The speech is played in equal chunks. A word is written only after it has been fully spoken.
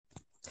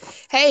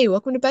Hey,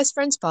 welcome to Best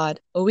Friends Pod,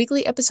 a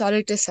weekly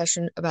episodic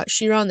discussion about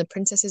She-Ra and the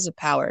Princesses of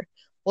Power.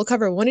 We'll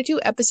cover 1 to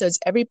 2 episodes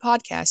every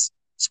podcast.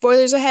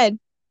 Spoilers ahead.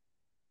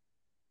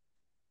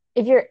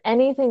 If you're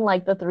anything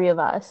like the three of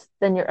us,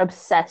 then you're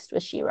obsessed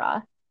with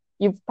She-Ra.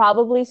 You've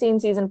probably seen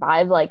season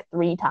five like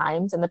 3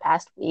 times in the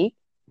past week,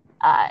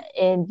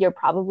 and you're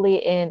probably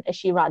in a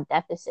She-Ra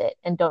deficit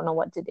and don't know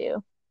what to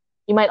do.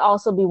 You might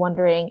also be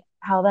wondering,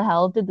 how the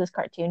hell did this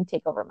cartoon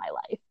take over my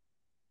life?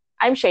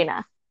 I'm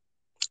Shayna.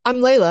 I'm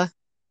Layla.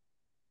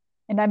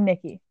 And I'm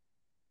Nikki.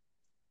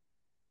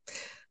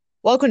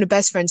 Welcome to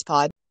Best Friends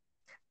Pod.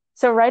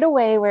 So right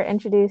away, we're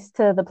introduced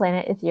to the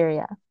planet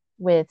Etheria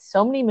with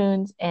so many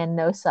moons and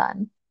no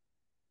sun.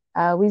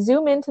 We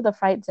zoom into the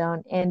fright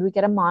zone and we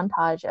get a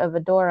montage of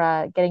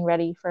Adora getting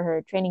ready for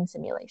her training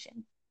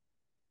simulation.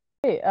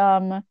 Hey,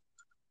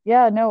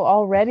 yeah, no,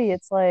 already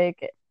it's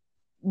like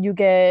you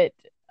get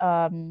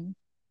a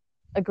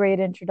great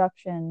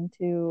introduction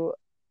to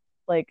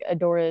like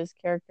Adora's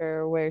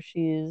character where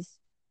she's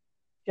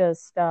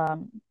just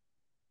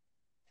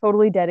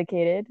totally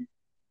dedicated.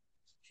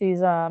 She's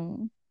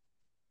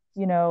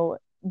you know,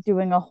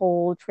 doing a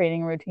whole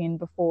training routine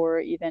before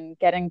even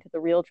getting to the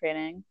real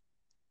training.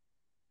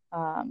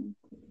 Um,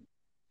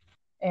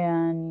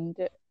 and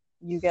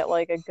you get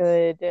like a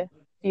good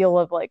feel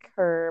of like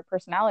her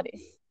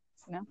personality,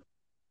 you know?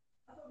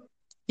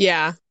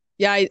 Yeah.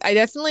 Yeah, I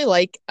definitely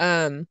like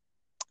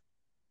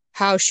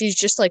how she's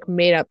just like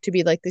made up to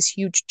be like this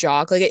huge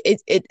jock. Like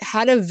it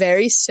had a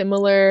very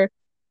similar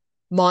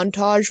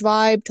montage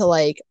vibe to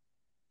like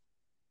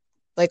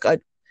a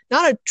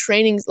not a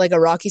training like a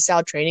Rocky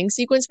style training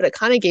sequence, but it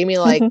kind of gave me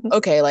like,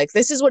 okay, like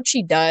this is what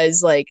she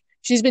does. Like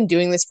she's been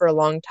doing this for a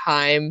long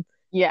time,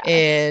 Yeah.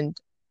 and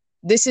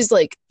this is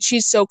like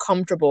she's so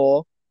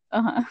comfortable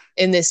Uh-huh.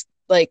 in this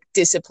like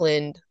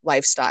disciplined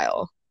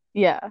lifestyle.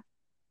 Yeah.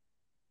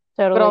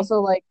 But Totally.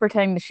 also like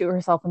pretending to shoot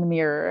herself in the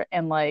mirror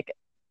and like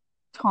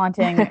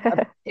taunting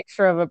a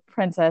picture of a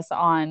princess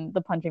on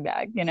the punching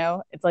bag, you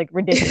know? It's like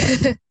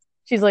ridiculous.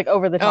 She's like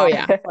over the Oh top.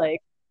 yeah, It's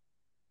like,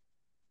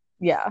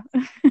 yeah.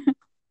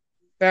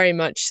 very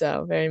much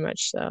so, very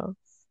much so.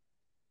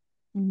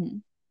 Hmm.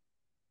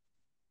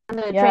 And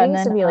the Yeah, and training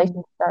then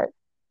simulation starts.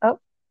 Oh,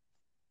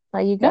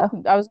 there you no,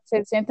 go. I was gonna say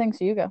the same thing,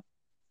 so you go.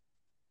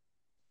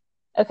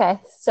 Okay,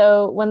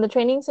 so when the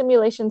training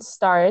simulation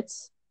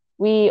starts,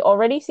 we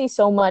already see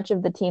so much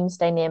of the team's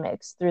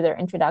dynamics through their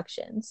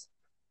introductions.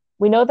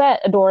 We know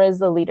that Adora is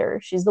the leader.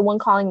 She's the one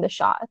calling the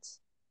shots.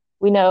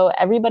 We know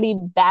everybody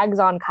bags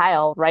on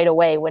Kyle right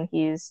away when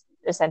he's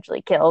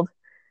essentially killed.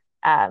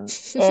 And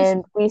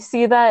we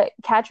see that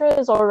Catra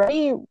is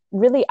already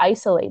really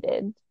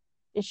isolated.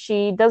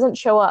 She doesn't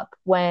show up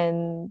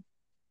when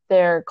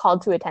they're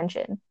called to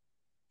attention.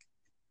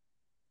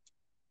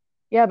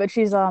 Yeah, but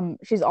she's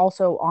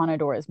also on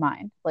Adora's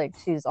mind. Like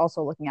she's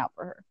also looking out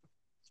for her.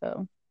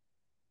 So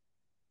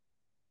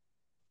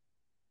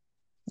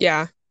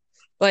Yeah,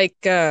 like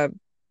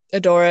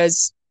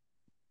Adora's.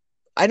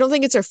 I don't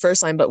think it's her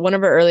first line, but one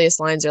of her earliest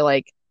lines are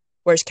like,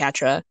 "Where's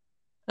Catra?"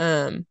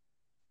 Um,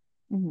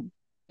 mhm.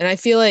 and I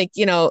feel like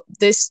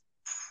this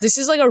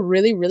is like a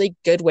really really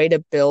good way to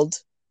build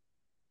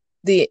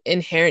the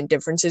inherent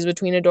differences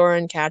between Adora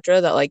and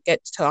Catra that like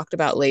get talked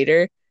about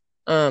later.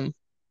 Um,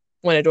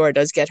 when Adora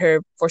does get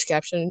her Force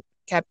Captain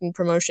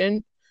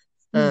promotion.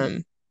 Mhm.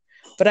 Um,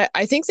 but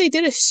I think they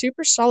did a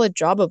super solid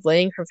job of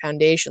laying her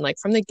foundation, like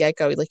from the get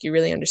go. Like you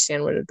really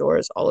understand what Adora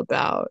is all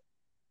about.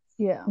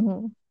 Yeah.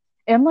 Mhm.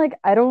 And like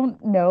I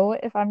don't know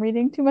if I'm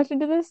reading too much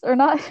into this or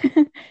not,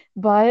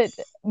 but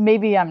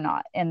maybe I'm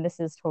not, and this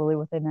is totally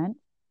what they meant.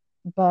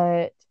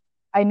 But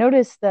I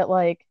noticed that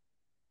like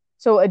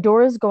so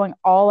Adora's going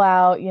all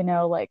out,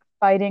 like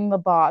fighting the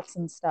bots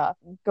and stuff,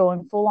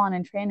 going full on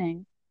in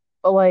training.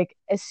 But like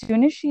as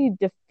soon as she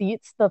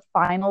defeats the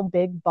final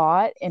big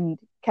bot and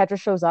Ketra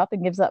shows up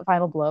and gives that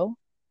final blow,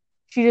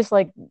 she just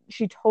like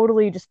she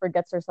totally just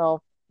forgets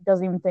herself,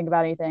 doesn't even think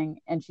about anything,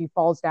 and she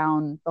falls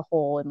down the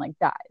hole and like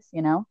dies,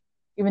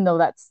 even though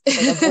that's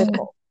like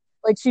avoidable.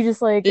 Like she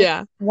just like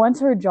Yeah, once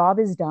her job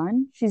is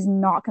done, she's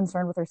not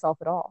concerned with herself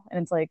at all.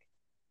 And it's like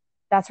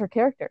that's her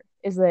character,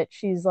 is that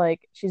she's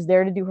like she's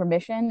there to do her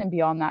mission, and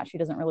beyond that she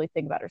doesn't really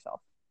think about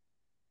herself.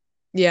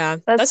 yeah,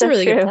 That's that's a so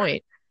really good true.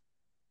 point.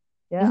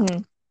 Yeah.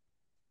 Mhm.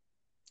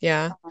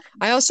 Yeah,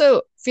 I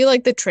also feel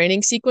like the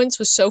training sequence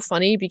was so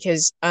funny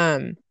because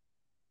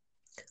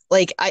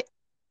like I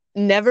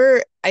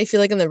feel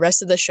like in the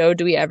rest of the show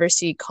do we ever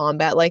see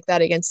combat like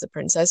that against the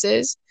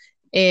princesses,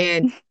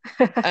 and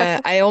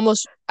I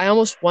almost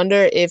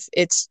wonder if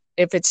it's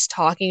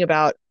talking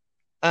about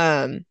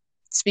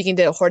speaking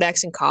to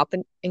Hordak's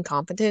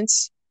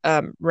incompetence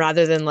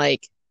rather than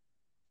like,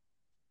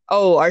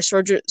 oh, our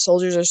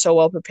soldiers are so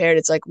well prepared.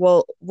 It's like,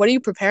 well, what are you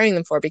preparing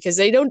them for? Because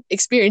they don't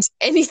experience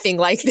anything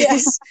like Yeah.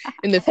 this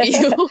in the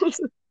field.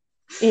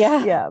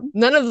 Yeah. Yeah.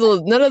 None of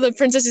the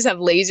princesses have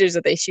lasers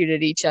that they shoot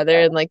at each other,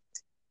 and like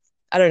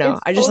I don't know.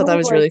 It's I just thought that totally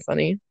was like really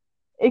funny.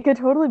 it could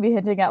totally be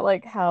hinting at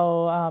like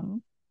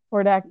how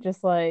Hordak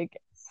just like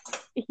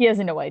he has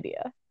no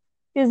idea.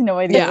 He has no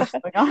idea what's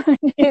going on.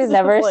 He's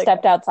never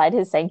stepped outside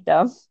his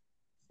sanctum.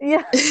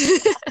 Yeah.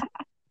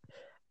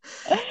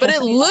 But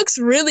it looks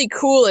really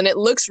cool and it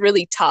looks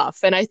really tough.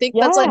 And I think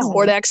that's like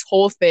Hordak's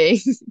whole thing.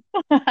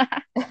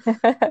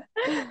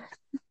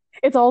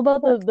 It's all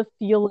about the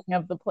feeling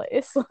of the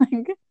place.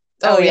 Like,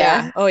 oh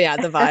yeah,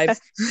 the vibe.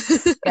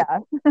 Yeah.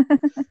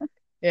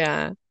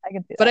 Yeah. I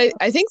can see that. But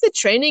I think the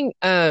training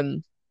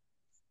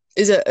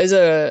is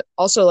a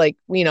also like,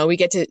 you know, we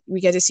get to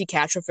see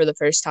Catra for the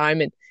first time,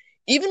 and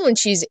even when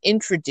she's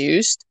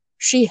introduced,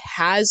 she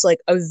has like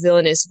a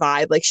villainous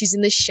vibe. Like she's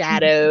in the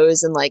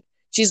shadows and like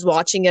she's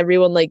watching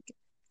everyone like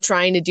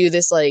trying to do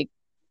this like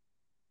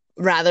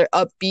rather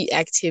upbeat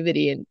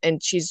activity,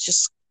 and she's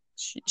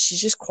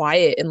just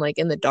quiet and like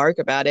in the dark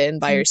about it and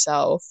by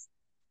herself.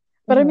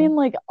 But I mean,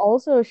 like,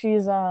 also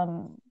she's like,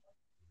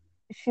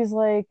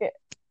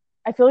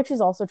 I feel like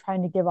she's also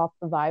trying to give off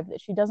the vibe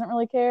that she doesn't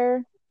really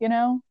care, you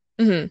know?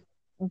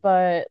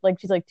 But like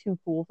she's like too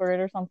cool for it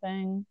or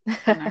something.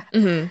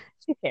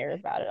 She cares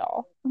about it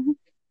all.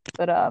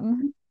 But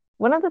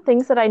one of the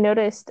things that I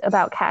noticed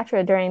about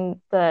Catra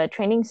during the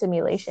training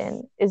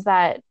simulation is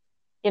that,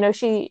 you know,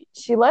 she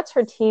lets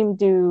her team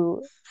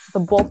do the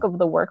bulk of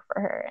the work for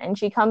her, and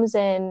she comes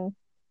in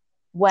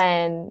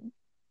when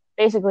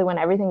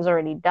everything's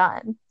already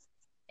done.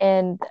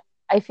 And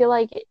I feel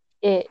like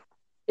it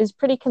is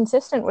pretty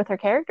consistent with her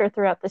character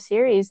throughout the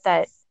series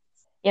that,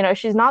 you know,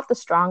 she's not the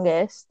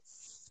strongest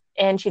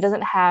and she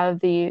doesn't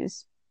have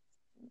these,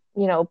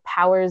 you know,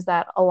 powers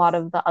that a lot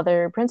of the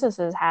other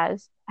princesses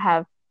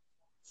have.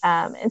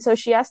 And so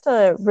she has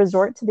to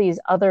resort to these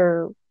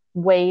other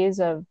ways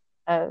of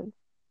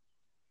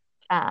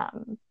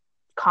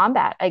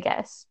combat, I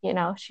guess. You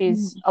know,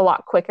 she's a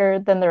lot quicker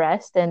than the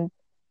rest. And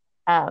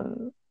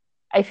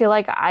I feel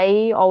like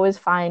I always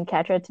find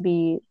Catra to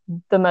be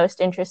the most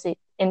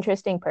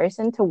interesting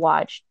person to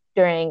watch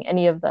during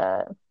any of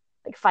the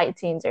like fight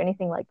scenes or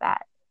anything like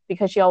that,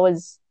 because she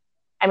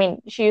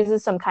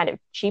uses some kind of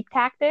cheap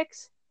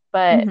tactics,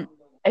 but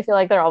I feel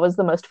like they're always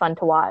the most fun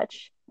to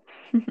watch.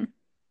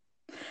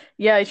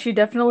 Yeah, she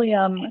definitely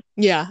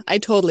yeah, I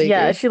totally agree.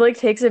 Yeah, she like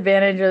takes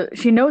advantage of,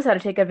 she knows how to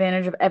take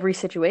advantage of every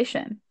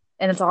situation,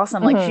 and it's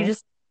awesome. Like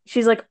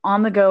she's like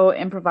on the go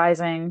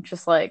improvising,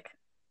 just like,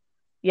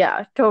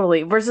 yeah,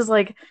 totally. Versus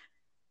like,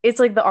 it's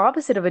like the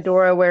opposite of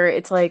Adora, where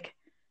it's like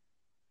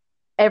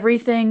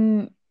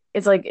everything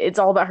is like, it's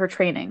all about her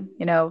training,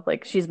 you know,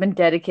 like she's been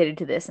dedicated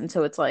to this, and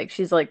so it's like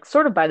she's like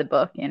sort of by the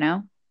book, you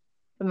know,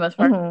 for the most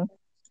part.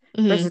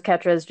 Versus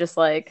Catra is just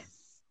like,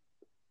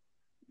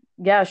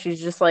 yeah,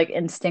 she's just like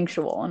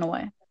instinctual in a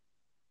way.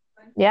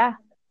 Yeah.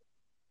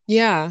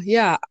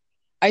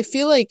 I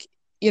feel like,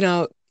 you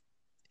know,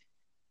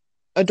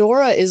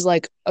 Adora is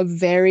like a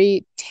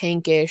very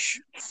tankish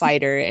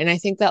fighter, and I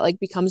think that like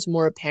becomes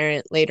more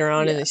apparent later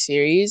on in the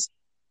series.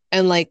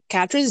 And like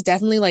Catra is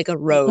definitely like a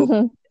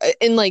rogue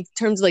in like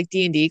terms of like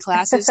D&D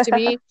classes to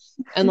me.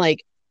 And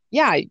like,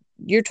 yeah,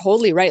 you're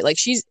totally right. Like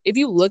she's, if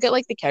you look at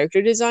like the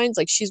character designs,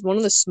 like she's one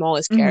of the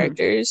smallest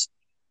characters,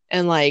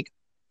 and like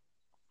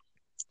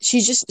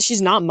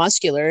she's not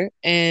muscular,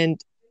 and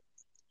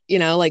you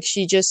know, like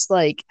she just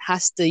like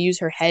has to use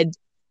her head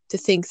to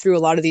think through a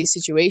lot of these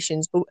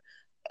situations. But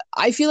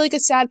I feel like a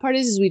sad part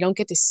is we don't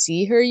get to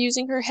see her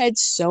using her head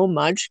so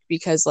much,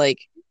 because like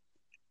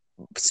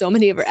so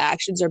many of her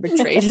actions are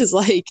portrayed as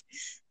like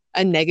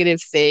a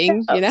negative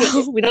thing, you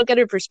know. We don't get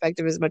her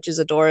perspective as much as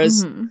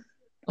Adora's.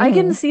 I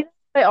can see that.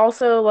 I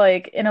also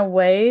like in a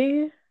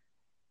way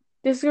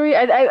disagree.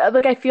 I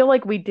like, I feel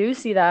like we do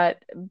see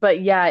that,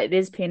 but yeah, it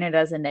is painted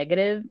as a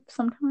negative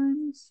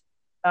sometimes.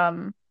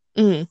 I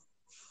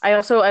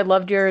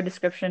loved your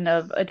description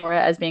of Adora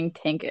as being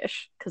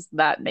tankish, because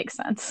that makes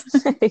sense.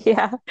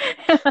 Yeah.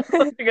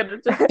 I'm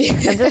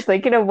just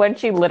thinking of when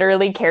she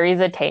literally carries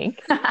a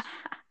tank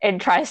and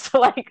tries to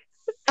like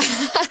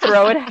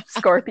throw it at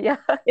Scorpia.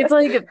 It's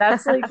like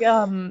that's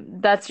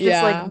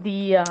just like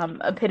the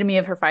epitome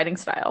of her fighting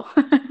style.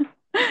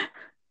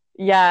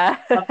 Yeah.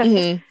 I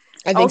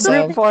think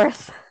also, so.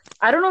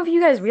 I don't know if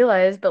you guys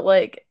realize, but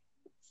like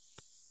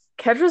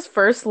Kedra's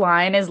first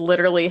line is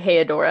literally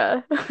 "Hey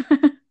Adora."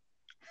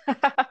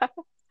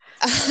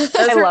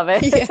 I love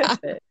it. Yeah.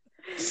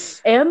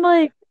 And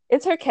like,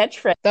 it's her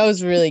catchphrase. That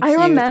was really cute.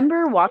 I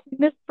remember watching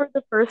this for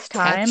the first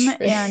time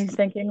and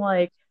thinking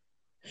like,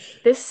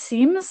 this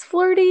seems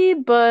flirty,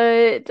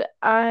 but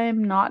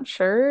I'm not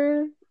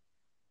sure.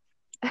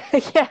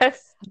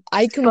 Yes.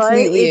 I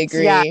completely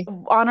agree. Yeah,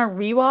 on a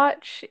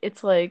rewatch,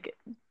 it's like,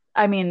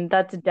 I mean,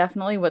 that's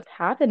definitely what's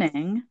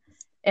happening.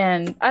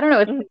 And I don't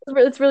know,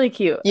 it's really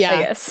cute, I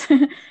guess.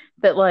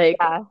 That like,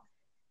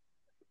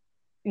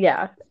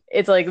 yeah,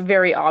 it's like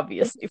very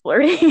obviously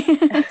flirty.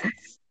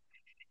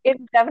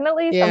 It's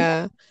definitely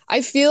something.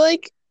 I feel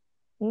like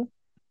where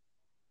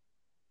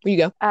you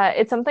go.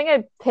 It's something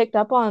I picked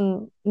up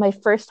on my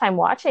first time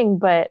watching,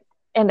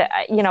 and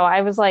you know,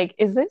 I was like,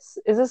 is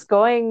this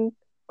going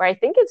where I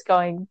think it's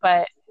going?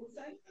 But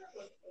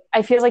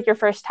I feel like your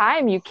first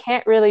time, you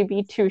can't really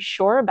be too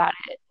sure about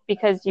it,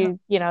 because you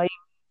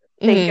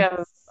think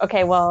of,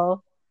 okay,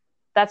 well,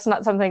 that's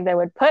not something they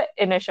would put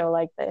in a show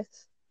like this.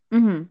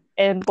 Mm-hmm.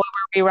 And boy,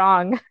 were we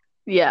wrong.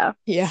 Yeah.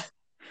 Yeah.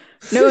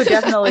 No,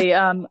 definitely.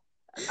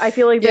 I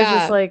feel like there's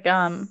just Yeah. like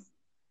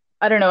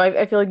I don't know.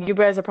 I feel like you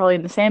guys are probably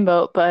in the same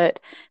boat, but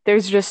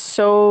there's just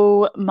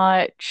so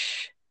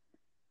much.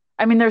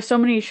 I mean, there's so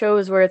many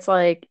shows where it's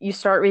like you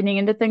start reading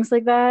into things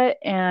like that,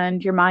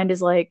 and your mind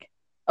is like,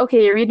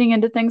 okay, you're reading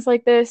into things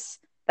like this.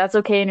 That's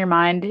okay in your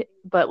mind,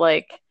 but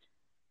like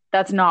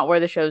that's not where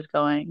the show's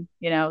going.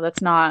 You know,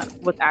 that's not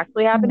what's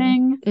actually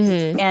happening.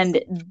 Hmm.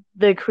 And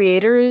the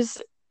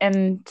creators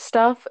and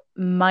stuff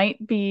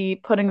might be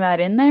putting that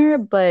in there,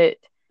 but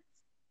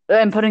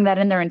and putting that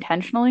in there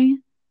intentionally,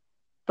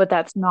 but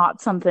that's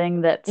not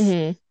something that's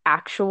Hmm.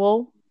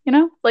 actual, you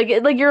know? Like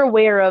you're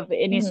aware of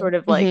any Mhm. sort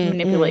of like Hmm. Hmm.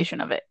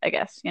 manipulation of it, I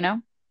guess, you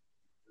know?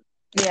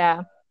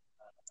 Yeah.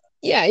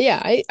 Yeah,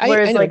 yeah. I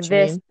Whereas know like what you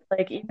this, mean.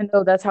 like even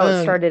though that's how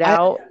it started I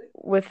out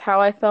with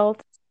how I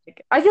felt,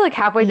 like, I feel like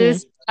halfway through hmm.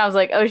 this, I was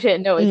like, oh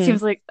shit, no, it Hmm.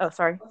 seems like, oh,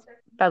 sorry,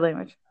 bad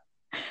language.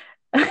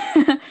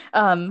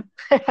 um,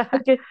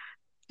 like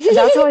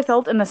that's how I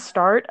felt in the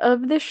start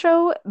of this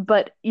show,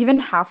 but even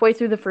halfway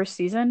through the first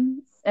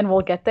season, and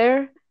we'll get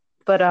there,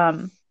 but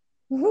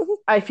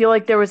I feel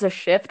like there was a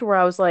shift where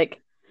I was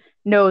like,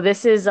 no,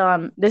 this is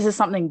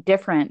something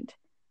different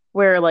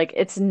where like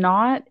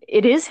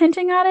it is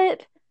hinting at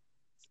it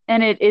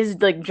and it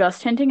is like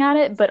just hinting at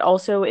it, but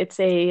also it's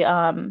a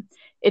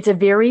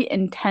very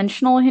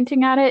intentional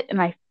hinting at it,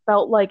 and I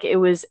felt like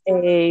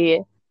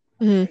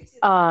Hmm.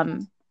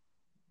 um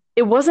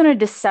it wasn't a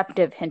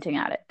deceptive hinting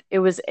at it. It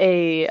was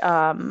a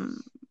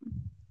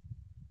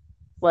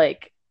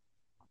like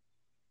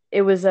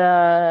it was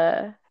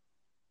a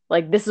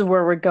like this is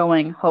where we're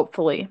going,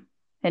 hopefully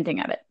hinting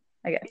at it,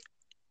 I guess.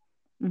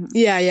 Hmm.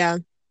 Yeah, yeah.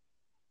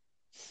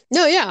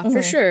 No, yeah, for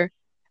Mhm. sure.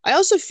 I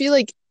also feel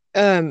like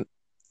um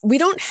we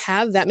don't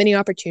have that many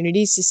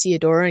opportunities to see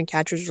Adora and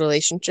Catra's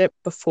relationship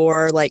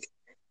before like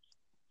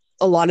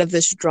a lot of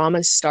this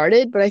drama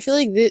started, but I feel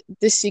like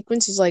this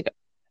sequence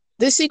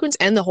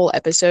and the whole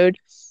episode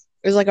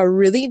is like a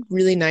really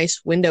really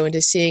nice window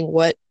into seeing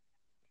what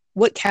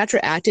Catra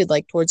acted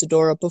like towards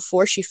Adora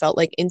before she felt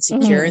like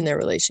insecure in Mhm. their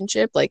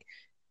relationship. Like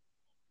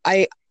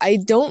I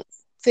don't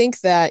think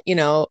that,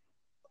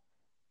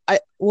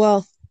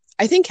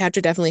 I think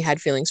Catra definitely had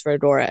feelings for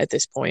Adora at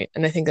this point,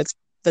 and I think that's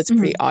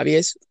pretty Hmm.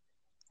 obvious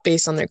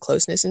based on their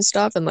closeness and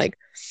stuff. And like,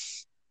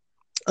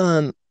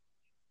 um,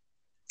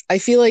 I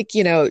feel like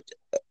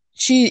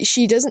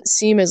she doesn't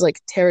seem as like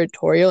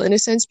territorial in a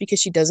sense because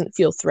she doesn't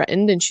feel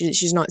threatened and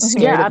she's not Mhm.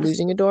 scared Yeah, of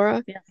losing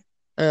absolutely. Adora.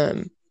 Yeah.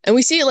 And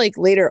we see it like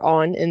later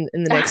on in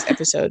the next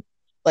episode,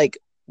 like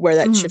where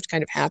that Hmm. shift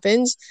kind of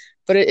happens.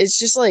 But it's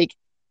just like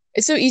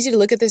it's so easy to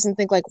look at this and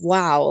think like,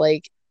 wow,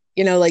 like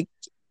like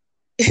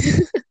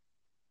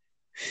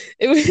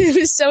it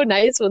was so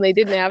nice when they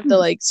didn't have to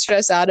like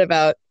stress out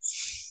about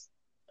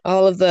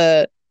all of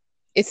the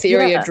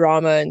Etheria Yeah.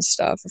 drama and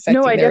stuff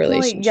No, affecting I their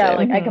definitely, yeah, relationship.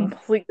 like I Mhm.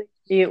 completely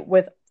agree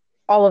with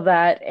all of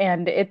that.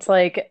 And it's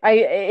like,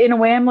 in a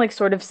way, I'm like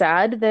sort of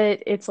sad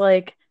that it's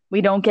like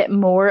we don't get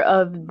more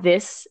of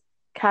this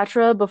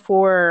Catra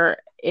before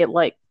it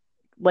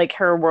like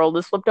her world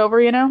is flipped over,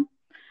 you know?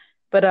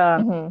 But,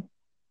 Mhm.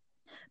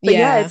 but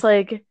yeah, Yeah. it's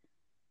like,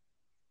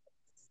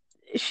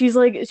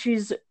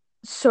 she's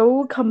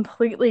so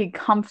completely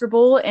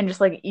comfortable and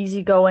just like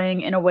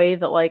easygoing in a way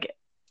that like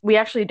we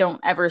actually don't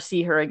ever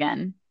see her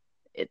again,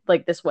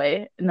 like this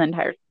way in the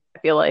entire, I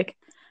feel like.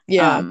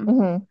 Yeah. Um,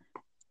 Mhm.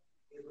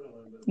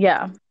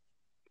 yeah.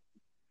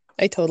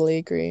 I totally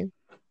agree.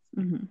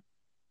 Hmm.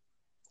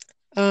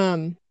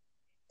 Um,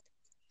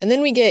 and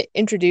then we get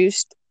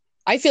introduced.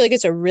 I feel like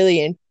it's a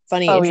really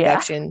funny Oh yeah.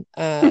 introduction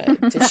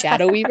to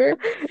Shadow Weaver.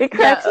 It Yeah,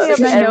 cracks me up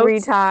my every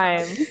notes.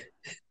 time.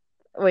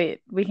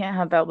 Wait, we can't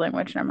have bad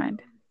language. Never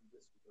mind.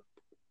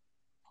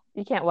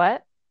 You can't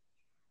what?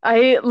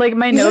 I like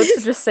my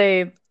notes just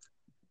say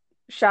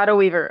Shadow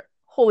Weaver.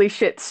 Holy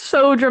shit,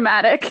 so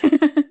dramatic.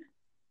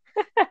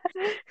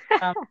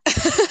 um,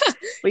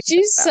 we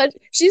can talk about.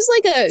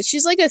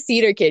 She's like a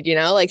theater kid,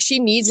 like she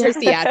needs her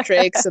Yeah.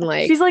 theatrics and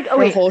like She's like, oh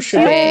her wait, whole she's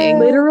shebang. Yeah.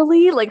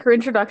 literally like her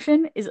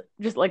introduction is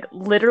just like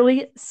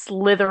literally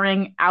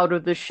slithering out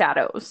of the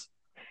shadows.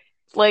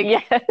 Like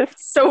Yes.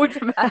 so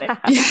dramatic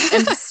Yeah.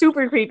 and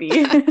super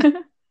creepy.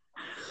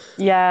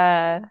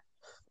 Yeah.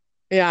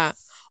 Yeah.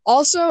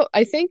 Also,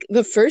 I think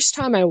the first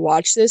time I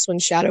watched this when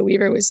Shadow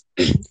Weaver was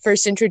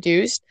first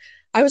introduced,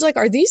 I was like,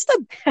 are these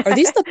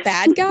the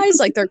bad guys?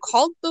 Like they're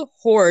called the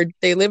Horde.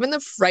 They live in the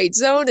Fright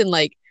Zone and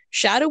like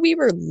Shadow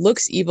Weaver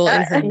looks evil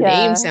and her name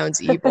Yeah.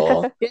 sounds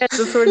evil. Yeah, it's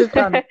a sort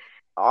of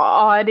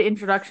odd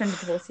introduction to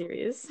the whole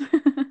series.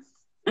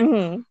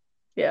 Mhm.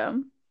 Yeah.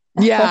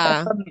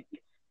 Yeah. Um, It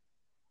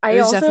I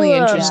was also definitely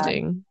Yeah.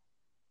 interesting.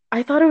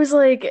 I thought it was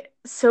like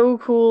so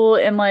cool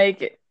and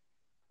like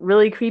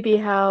really creepy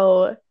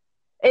how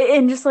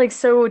and just like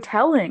so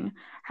telling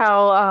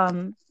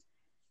how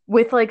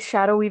with like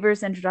Shadow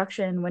Weaver's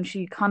introduction when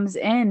she comes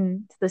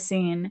in to the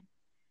scene,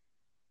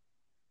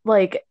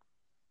 like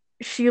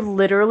she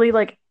literally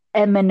like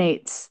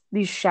emanates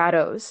these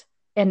shadows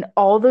and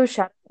all those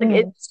shadows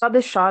Like it's got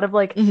this shot of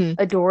like Mhm.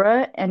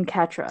 Adora and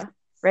Catra,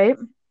 right?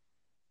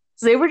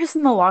 So they were just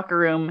in the locker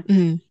room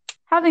Mhm.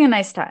 having a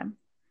nice time.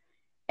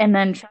 And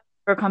then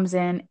Shadow comes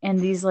in and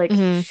these like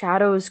Mhm.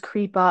 shadows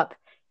creep up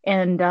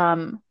and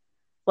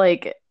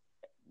like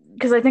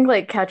because I think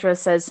like Catra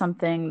says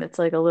something that's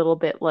like a little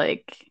bit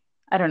like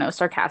I don't know,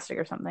 sarcastic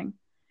or something.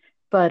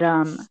 But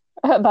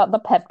About the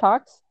pep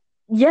talks.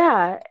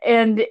 yeah,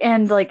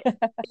 and like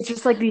it's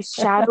just like these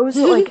shadows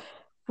like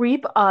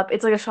creep up.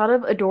 It's like a shot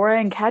of Adora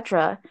and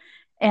Catra,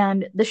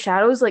 and the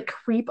shadows like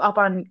creep up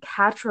on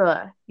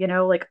Catra, you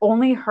know, like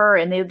only her,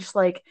 and they just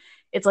like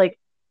it's like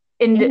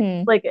and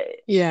Mhm. like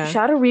Yeah.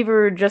 Shadow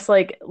Reaver just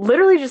like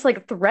literally just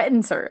like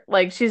threatens her.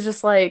 Like she's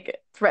just like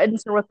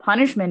threatens her with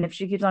punishment if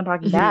she keeps on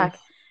talking Mhm. back.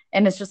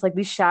 And it's just like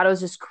these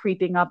shadows just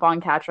creeping up on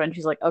Catra, and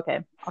she's like,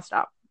 okay, I'll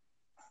stop.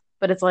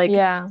 But it's like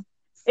Yeah.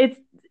 it's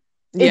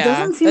it Yeah.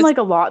 doesn't seem like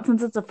a lot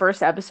since it's the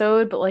first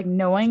episode, but like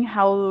knowing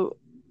how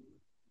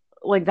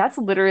like that's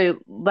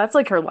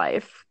like her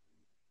life,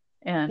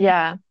 and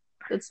Yeah.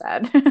 it's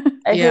sad.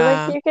 I feel like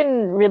Yeah. you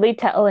can really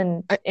tell I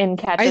in I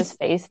Catra's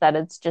face that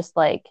it's just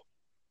like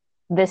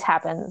this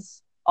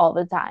happens all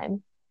the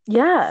time,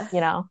 Yeah,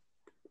 you know?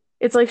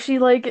 it's like she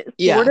like sort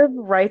yeah. of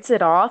writes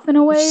it off in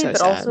a It's way, so but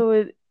sad.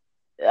 also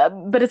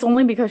but it's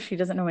only because she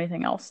doesn't know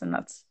anything else, and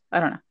that's I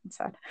don't know, it's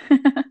sad.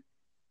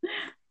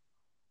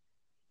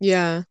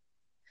 Yeah.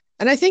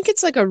 And I think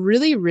it's like a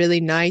really,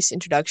 really nice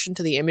introduction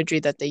to the imagery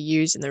that they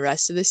use in the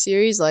rest of the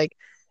series. Like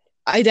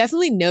I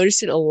definitely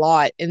noticed it a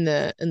lot in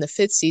the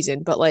fifth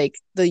season, but like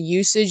the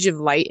usage of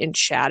light and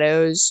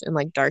shadows and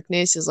like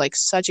darkness is like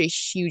such a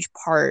huge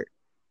part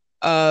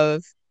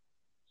of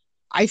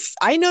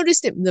I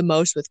noticed it the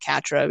most with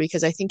Catra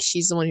because I think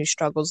she's the one who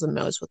struggles the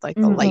most with like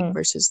the light Hmm.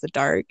 versus the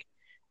dark.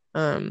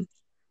 Um,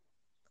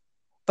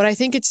 but I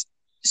think it's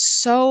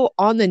so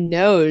on the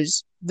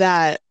nose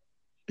that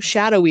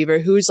Shadow Weaver,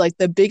 who's like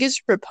the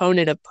biggest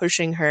proponent of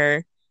pushing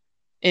her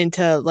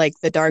into like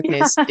the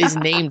darkness, is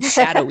Yeah, named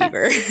Shadow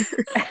Weaver.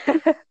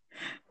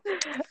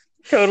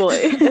 totally.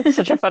 It's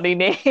such a funny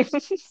name.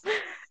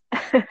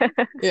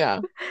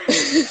 Yeah.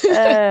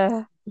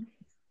 uh,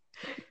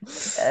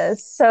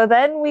 so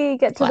then we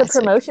get to the Classic.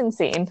 promotion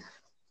scene.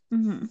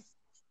 Mhm.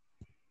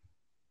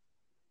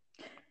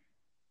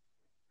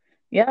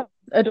 Yeah,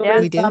 Yeah. We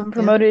Adora's do. Yeah,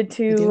 promoted we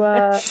to do.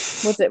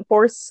 what's it,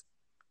 Force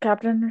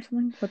Captain or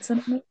something? What's the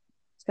name of it?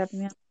 Force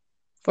Captain, yeah.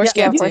 Force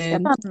Yeah, Yeah, you Force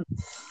Captain. Captain.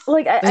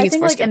 like I I think it's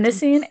think Force like in this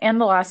Captain. scene and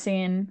the last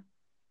scene,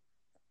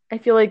 I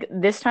feel like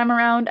this time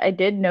around I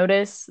did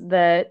notice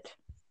that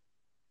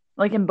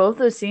like in both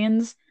those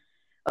scenes,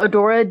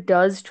 Adora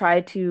does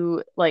try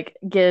to like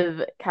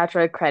give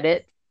Catra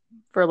credit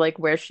for like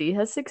where she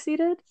has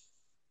succeeded,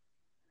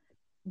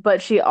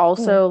 but she Mm.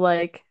 also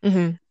like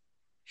Hmm.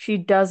 she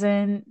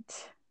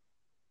doesn't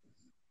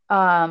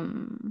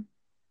um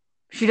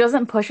she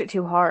doesn't push it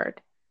too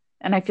hard.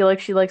 And I feel like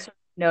she like sort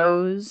of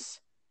knows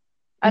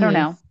I don't Hmm.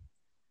 know.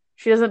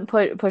 She doesn't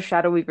push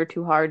Shadow Weaver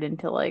too hard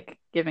into like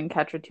giving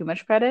Catra too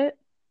much credit.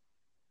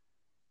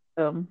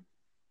 So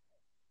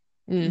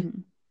Mm.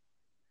 mhm.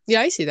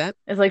 Yeah, I see that.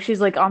 It's like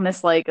she's like on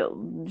this like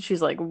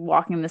she's like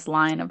walking this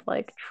line of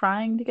like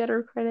trying to get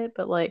her credit,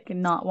 but like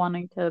not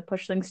wanting to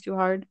push things too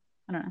hard.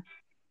 I don't know.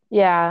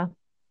 Yeah.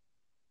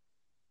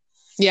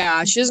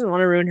 Yeah, she doesn't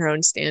want to ruin her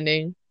own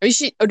standing. I mean,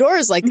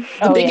 Adora's like the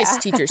Oh biggest yeah.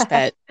 teacher's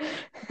pet.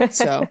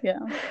 So, Yeah.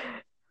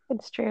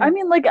 It's I true.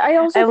 mean, like I I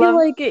also feel love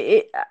like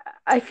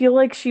I feel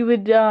like she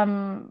would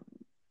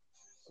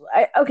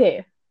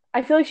okay.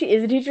 I feel like she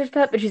is a teacher's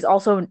pet, but she's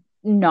also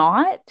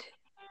not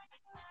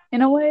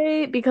in a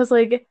way because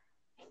like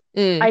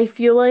mm, I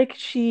feel like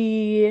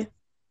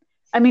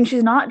I mean,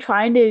 she's not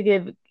trying to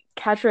give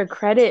Catra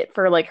credit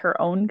for like her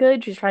own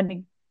good. She's trying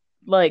to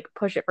like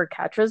push it for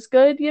Catra's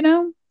good, you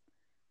know,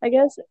 I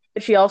guess.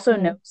 But she also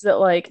mm, knows that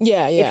like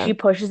yeah, if yeah. she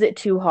pushes it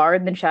too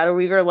hard, then Shadow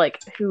Weaver, like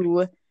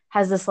who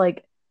has this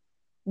like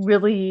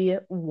really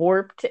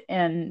warped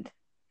and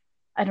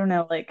I don't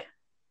know, like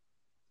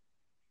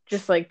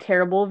just like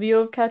terrible view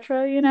of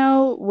Catra, you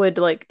know, would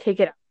like take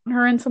it out on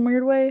her in some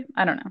weird way.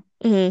 I don't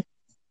know.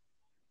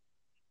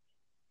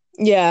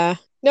 Hmm. Yeah.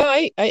 No,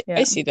 I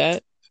Yeah. see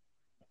that.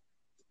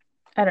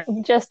 I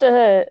don't just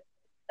a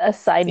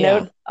side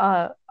Yeah.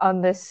 note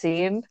on this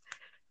scene.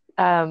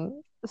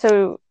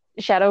 So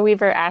Shadow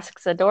Weaver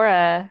asks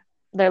Adora,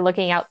 they're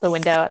looking out the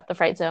window at the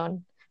fright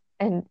zone,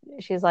 and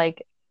she's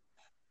like,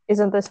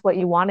 "Isn't this what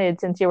you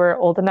wanted since you were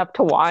old enough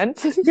to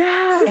want?"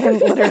 Yeah. And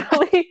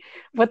literally,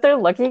 what they're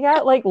looking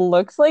at like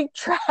looks like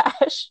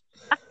trash.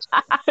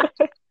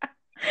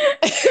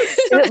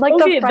 Like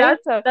the Okay, fright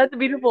zone. that's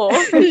beautiful.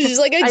 It's just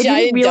like a I didn't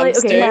giant realize.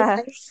 Okay, dumpster.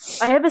 Yeah.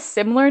 I have a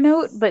similar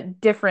note,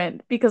 but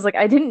different because like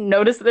I didn't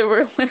notice that they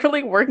were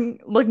literally working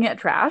looking at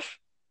trash.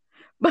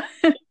 But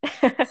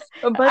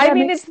I that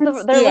mean, makes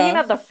sense they're looking Yeah.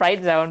 at the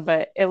fright zone,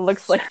 but it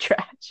looks like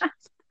trash.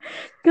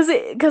 because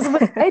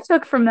what I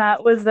took from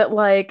that was that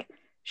like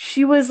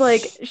she was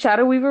like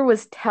Shadow Weaver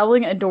was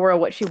telling Adora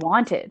what she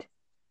wanted.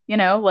 You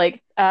know, like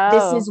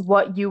this Oh. is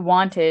what you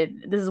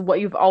wanted. This is what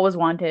you've always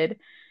wanted.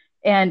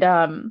 And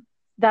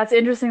that's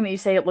interesting that you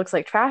say it looks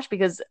like trash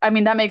because I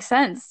mean that makes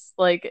sense.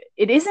 Like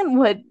it isn't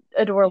what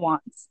Adora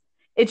wants.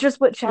 It's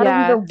just what Shadow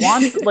Weaver Yeah.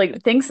 wants,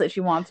 like thinks that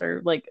she wants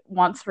or like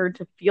wants her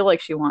to feel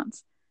like she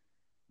wants.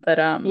 But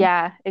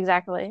Yeah,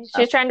 exactly.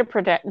 She's trying to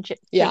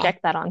Yeah.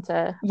 project that onto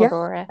yeah.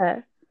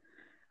 Aurora.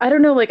 I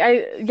don't know, like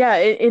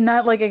in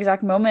that like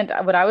exact moment,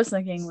 what I was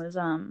thinking was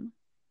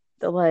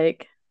the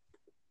like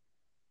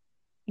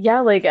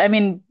yeah, like I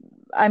mean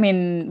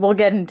we'll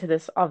get into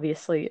this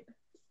obviously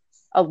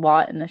a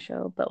lot in the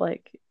show, but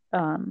like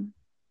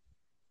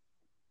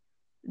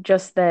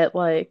just that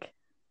like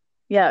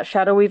yeah,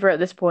 Shadow Weaver at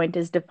this point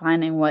is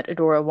defining what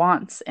Adora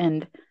wants,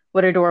 and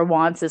what Adora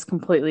wants is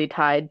completely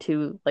tied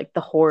to like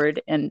the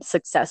Horde and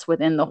success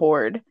within the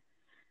Horde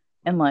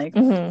and like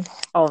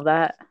all of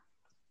that.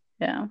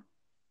 Yeah.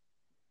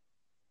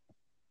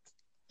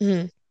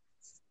 Mhm.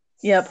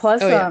 Yeah,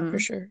 plus Oh yeah, for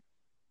sure.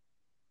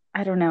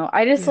 I don't know.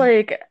 I just Yeah.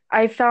 like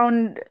I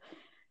found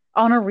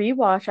on a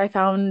rewatch, I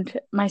found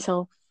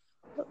myself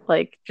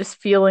like just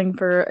feeling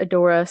for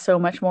Adora so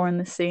much more in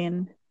the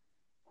scene.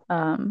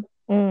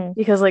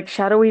 Because like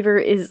Shadow Weaver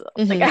is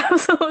like Mhm.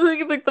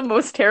 absolutely like the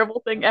most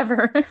terrible thing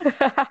ever.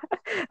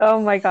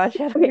 Oh my gosh,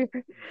 Shadow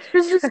Weaver.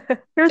 Here's just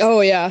here's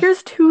Oh yeah.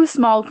 here's two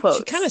small She kind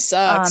of quotes.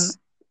 sucks.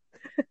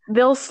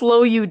 They'll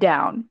slow you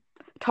down.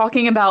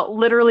 Talking about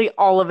literally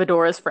all of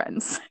Adora's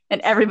friends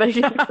and everybody she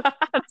knows at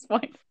this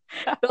point.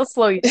 They'll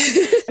slow you down.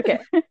 Okay.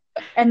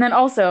 And then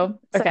also,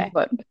 second Okay.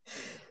 quote,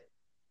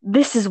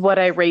 this is what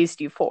I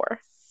raised you for.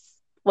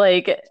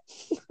 Like,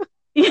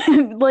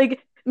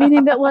 like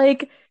meaning that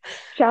like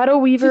Shadow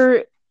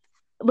Weaver,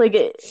 like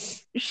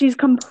she's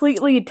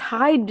completely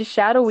tied to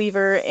Shadow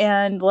Weaver,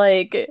 and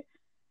like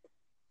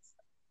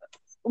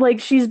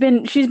she's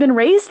been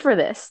raised for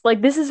this.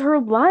 Like this is her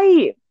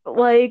life.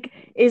 Like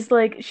is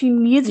like she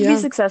needs to be Yeah.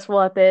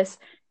 successful at this,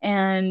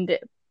 and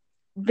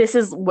this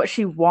is what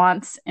she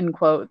wants in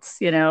quotes.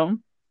 You know,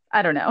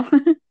 I don't know.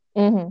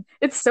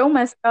 It's so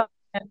messed up.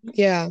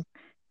 Yeah.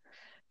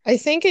 I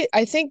think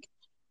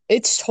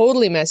it's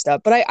totally messed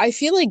up, but I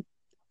feel like,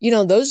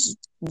 those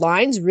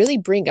lines really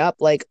bring up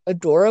like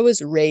Adora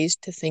was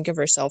raised to think of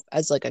herself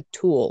as like a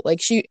tool. Like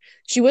she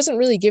wasn't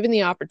really given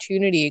the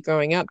opportunity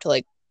growing up to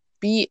like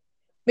be,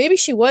 maybe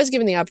she was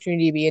given the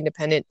opportunity to be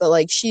independent, but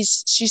like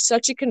she's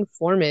such a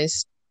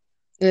conformist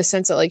in the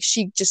sense that like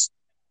she just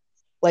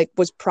like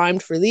was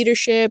primed for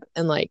leadership,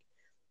 and like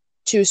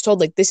she was told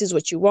like this is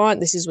what you want,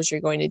 this is what you're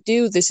going to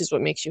do, this is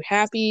what makes you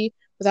happy,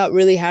 without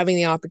really having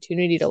the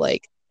opportunity to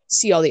like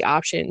see all the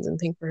options and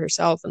think for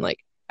herself. And like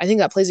I think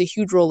that plays a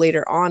huge role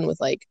later on with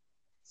like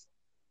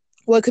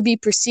what could be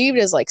perceived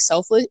as like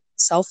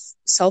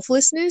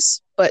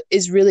selflessness, but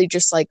is really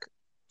just like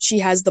she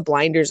has the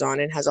blinders on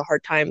and has a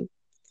hard time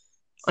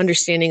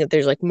understanding that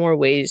there's like more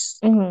ways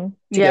to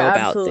Yeah, go about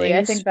absolutely.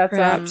 I things, think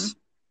perhaps.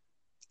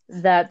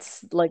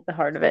 that's like the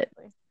heart of it.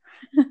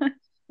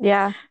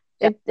 Yeah.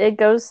 Yeah. It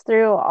goes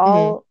through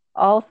Mhm.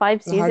 all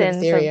 5 The heart of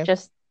seasons of Etheria.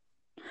 just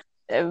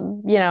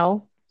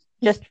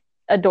just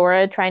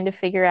Adora trying to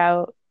figure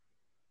out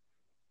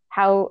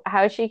how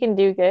she can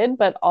do good,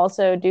 but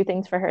also do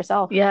things for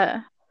herself.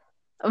 Yeah.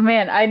 Oh,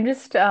 man, I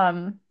just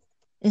Mhm.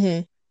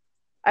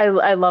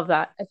 I love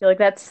that. I feel like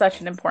that's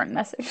such an important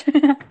message.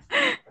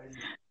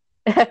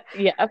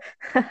 Yeah.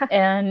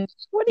 And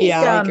What do you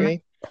Yeah, I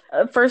agree.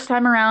 first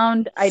time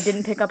around, I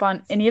didn't pick up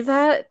on any of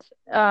that.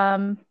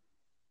 I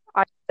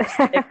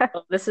like,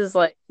 oh, this is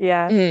like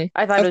Yeah. Mhm.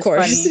 I thought it Of was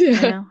course. funny,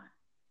 you know.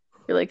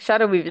 You're like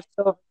Shadow Weave is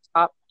so over the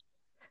top.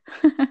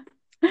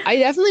 I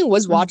definitely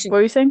was watching. What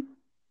were you saying?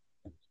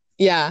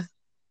 Yeah.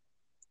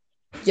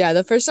 Yeah,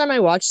 the first time I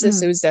watched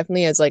this, it was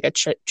definitely as like a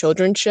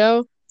children's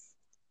show.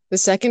 The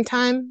second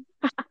time,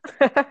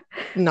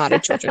 not a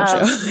children's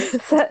show.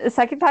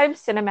 Second time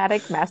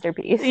cinematic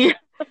masterpiece. Yeah.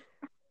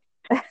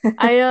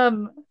 I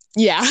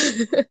Yeah.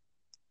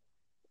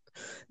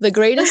 The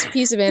greatest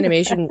piece of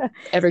animation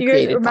ever you guys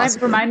created,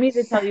 possibly. remind me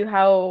to tell you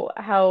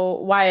how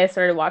why I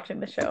started watching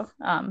the show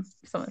some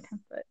of the time,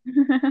 but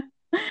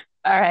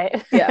All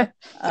right. yeah.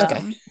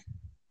 Okay.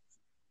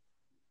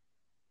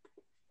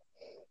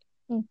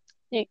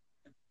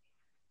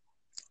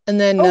 And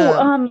then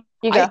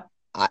You go.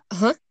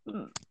 huh?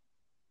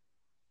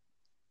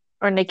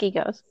 Or Nikki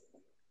goes.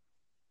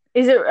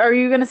 Are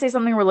you gonna say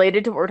something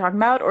related to what we're talking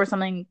about or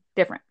something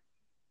different?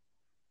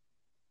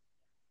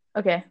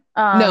 Okay.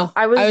 No,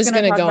 I was I was gonna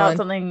gonna talk go about on.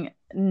 something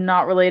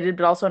not related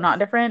but also not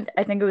different.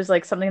 I think it was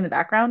like something in the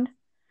background.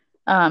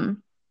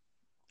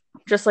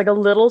 Just like a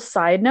little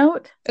side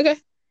note Okay.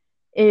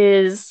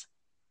 is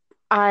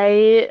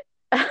I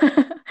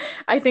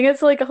I think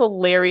it's like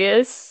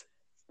hilarious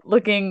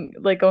looking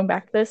like going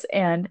back to this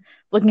and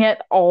looking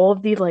at all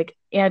of the like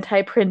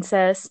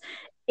anti-princess,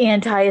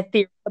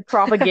 anti-Ethereum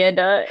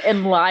propaganda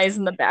and lies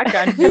in the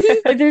background.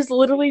 Like there's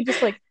literally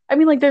just like I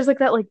mean like there's like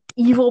that like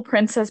evil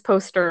princess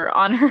poster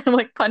on her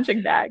like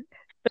punching bag.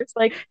 There's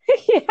like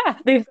Yeah.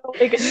 they've got,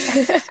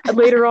 like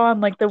later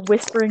on like the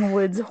Whispering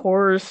Woods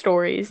horror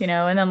stories, you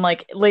know, and then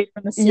like later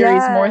in the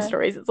series more Yeah.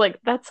 stories. It's like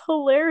that's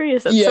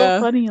hilarious. That's so Yeah.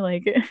 funny.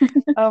 Like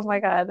Oh my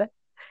God.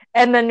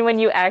 And then when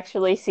you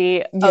actually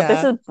see, oh,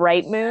 this Yeah. is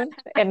Bright Moon,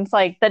 and it's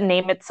like the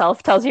name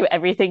itself tells you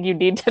everything you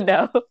need to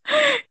know.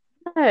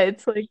 Yeah,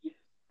 it's like,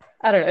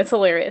 I don't know, it's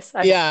hilarious.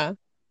 Yeah.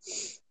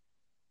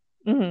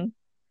 Mhm.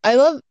 I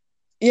love,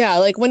 yeah,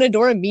 like when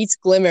Adora meets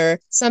Glimmer,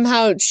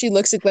 somehow she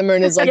looks at Glimmer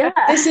and is like, Yeah.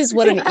 this is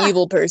what an Yeah.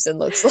 evil person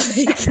looks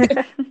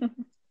like.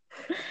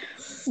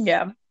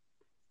 Yeah.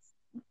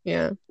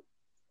 Yeah.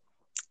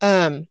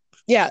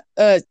 Yeah.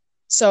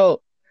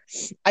 So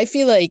I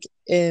feel like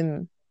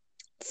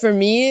for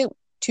me,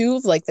 two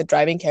of like the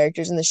driving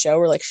characters in the show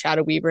were like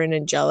Shadow Weaver and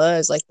Angela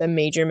as like the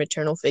major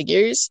maternal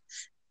figures.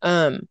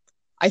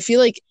 I feel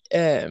like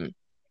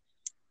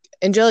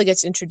Angela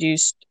gets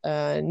introduced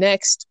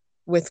next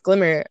with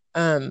Glimmer.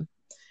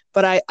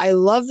 But I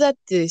love that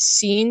the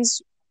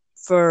scenes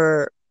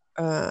for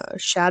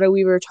Shadow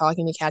Weaver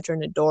talking to Catra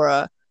and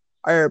Adora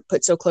are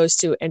put so close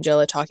to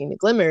Angela talking to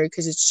Glimmer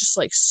because it's just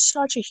like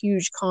such a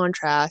huge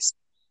contrast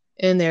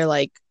in their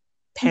like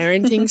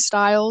parenting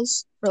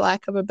styles, for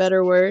lack of a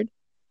better word.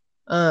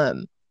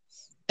 Um,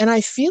 and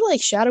I feel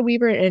like Shadow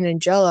Weaver and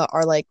Angela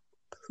are like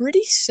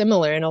pretty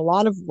similar in a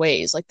lot of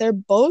ways. Like they're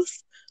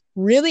both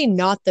really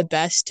not the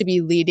best to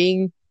be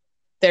leading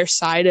their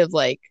side of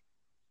like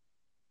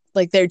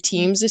their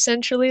teams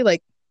essentially.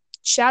 Like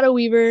Shadow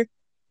Weaver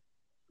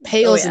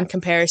pales in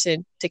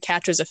comparison to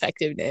Catra's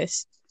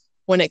effectiveness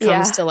when it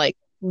comes Yeah. to like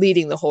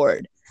leading the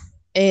horde.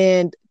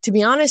 And to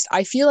be honest,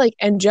 I feel like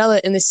Angela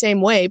in the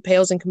same way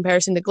pales in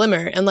comparison to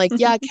Glimmer. And like,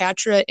 yeah,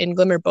 Catra and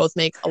Glimmer both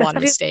make a lot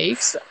of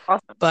mistakes,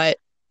 Awesome. but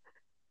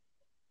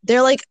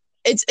they're like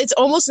it's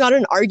almost not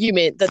an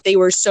argument that they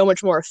were so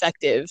much more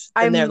effective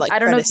than their like I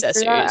don't know if you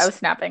predecessors. heard that. I was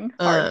snapping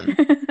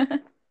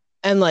hard.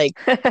 And like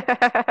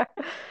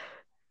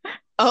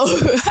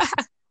oh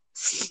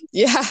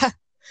yeah.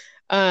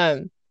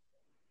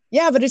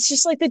 Yeah, but it's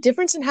just like the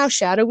difference in how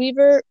Shadow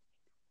Weaver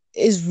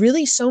is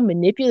really so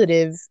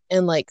manipulative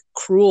and like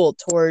cruel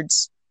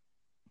towards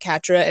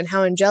Catra, and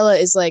how Angela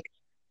is like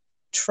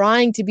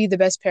trying to be the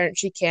best parent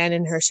she can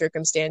in her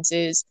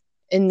circumstances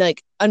and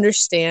like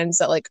understands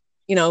that like,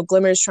 you know,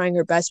 Glimmer is trying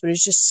her best but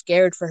is just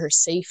scared for her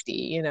safety,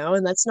 you know,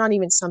 and that's not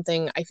even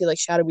something I feel like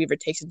Shadow Weaver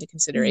takes into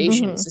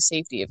consideration. It's the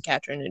safety of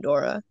Catra and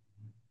Adora.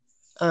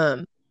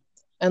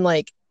 And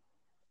like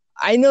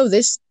I know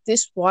this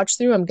watch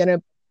through I'm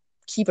gonna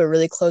keep a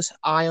really close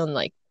eye on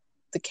like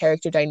the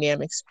character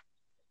dynamics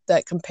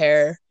that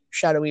compare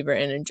Shadow Weaver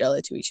and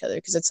Angela to each other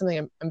because that's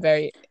something I'm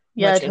very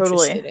much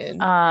interested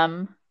in.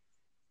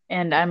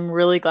 And I'm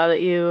really glad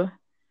that you,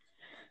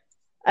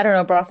 I don't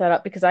know, brought that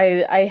up because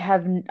I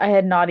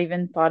had not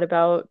even thought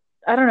about,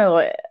 I don't know,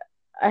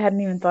 I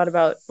hadn't even thought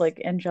about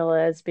like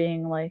Angela as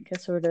being like a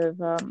sort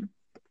of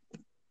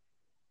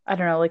I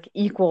don't know, like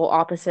equal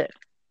opposite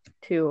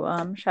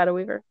to Shadow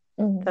Weaver.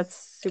 That's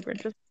super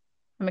interesting.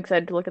 I'm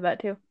excited to look at that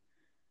too.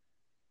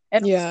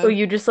 And Yeah. so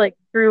you just like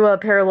drew a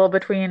parallel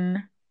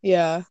between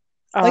Yeah.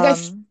 Like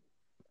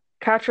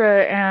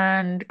Catra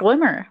and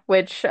Glimmer,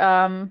 which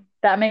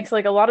that makes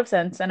like a lot of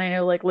sense. And I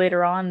know like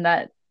later on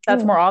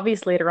that's more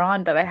obvious later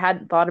on, but I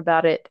hadn't thought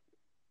about it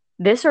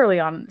this early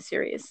on in the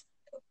series.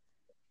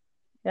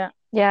 Yeah.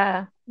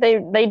 Yeah.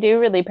 They do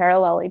really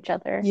parallel each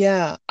other.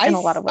 Yeah. In a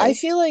lot of ways. I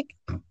feel like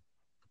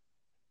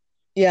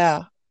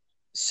yeah,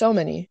 so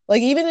many.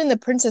 Like even in the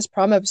Princess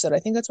Prom episode, I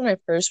think that's when I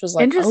first was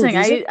like, interesting.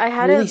 oh, these I are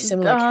hadn't really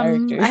similar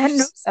characters. I hadn't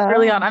noticed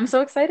early on. I'm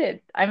so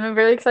excited. I'm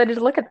really excited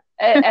to look at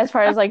that. As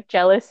far as like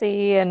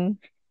jealousy and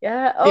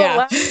yeah. Oh yeah.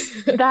 wow.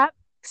 That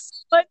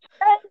makes so much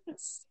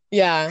sense.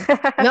 Yeah.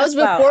 And that was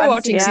before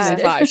watching season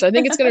 5, so I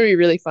think it's gonna be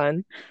really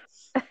fun.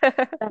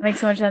 That makes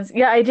so much sense.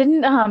 Yeah, I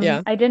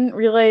didn't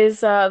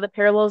realize the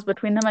parallels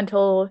between them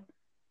until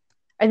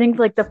I think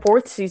like the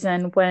 4th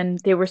season when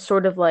they were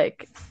sort of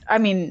like, I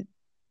mean,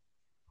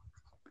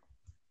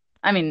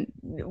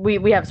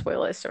 we have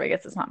spoilers, so I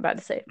guess it's not bad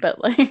to say, but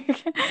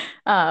like,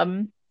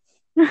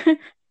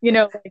 you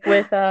know, like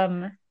with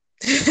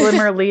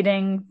Glimmer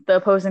leading the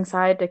opposing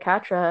side to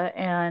Catra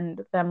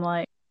and them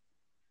like,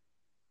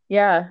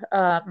 yeah,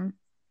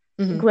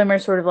 Glimmer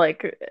sort of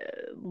like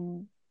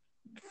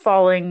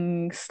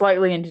falling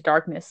slightly into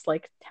darkness,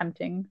 like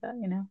tempting that,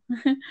 you know,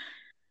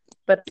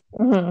 but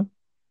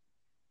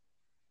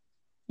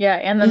yeah,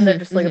 and then they're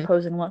just like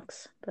opposing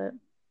looks, but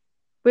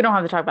we don't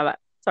have to talk about that.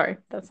 Sorry,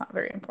 that's not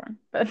very important,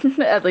 but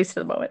at least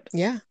at the moment.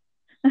 Yeah.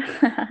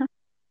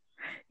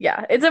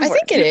 Yeah, it's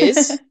important. I think it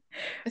is.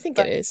 I think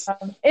it is.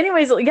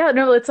 Anyways, yeah,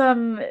 no, let's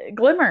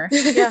Glimmer.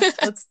 Yeah,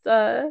 let's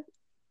oh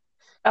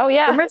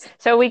yeah. Glimmer.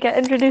 So we get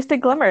introduced to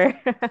Glimmer.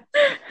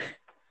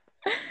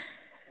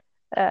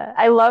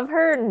 I love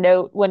her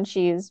note when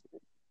she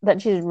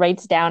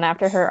writes down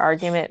after her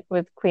argument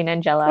with Queen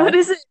Angela. What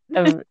is it?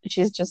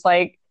 She's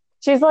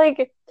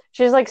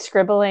like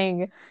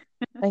scribbling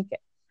like,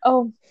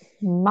 oh,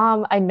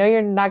 Mom, I know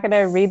you're not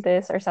gonna read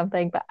this or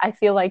something, but I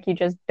feel like you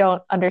just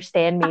don't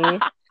understand me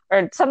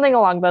or something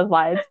along those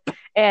lines.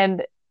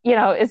 And you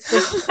know, it's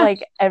just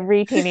like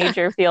every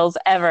teenager feels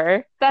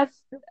ever. That's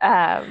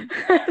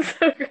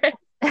so great.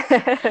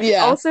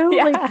 Yeah. Also,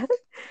 like,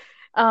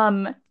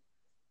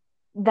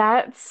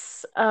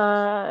 that's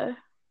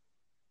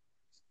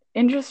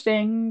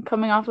interesting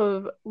coming off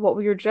of what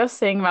we were just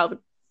saying about the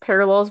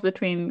parallels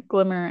between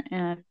Glimmer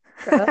and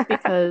Greta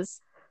because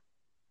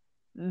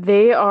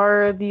they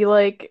are the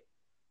like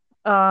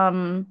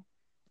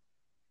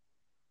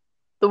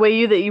the way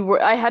you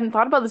were I hadn't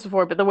thought about this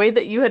before, but the way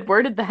that you had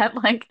worded that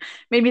like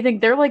made me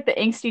think they're like the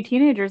angsty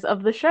teenagers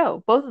of the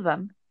show, both of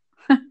them.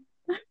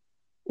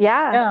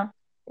 Yeah. Yeah,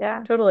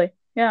 Yeah. totally.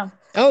 Yeah.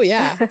 Oh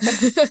yeah.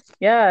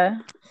 Yeah.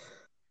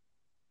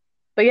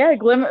 But yeah,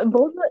 Glimmer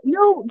both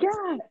no,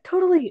 yeah,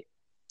 totally.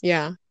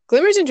 Yeah.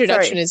 Glimmer's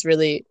introduction Sorry. is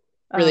really,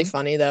 really Um,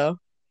 funny though.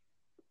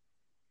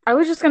 I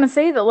was just gonna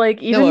say that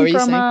like No, what even were you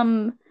from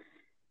saying?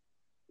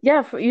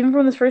 yeah, even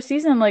from this first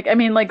season, like I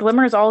mean, like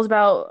Glimmer is all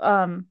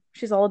about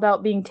she's all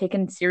about being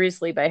taken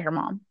seriously by her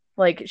mom.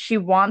 Like she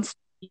wants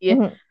to be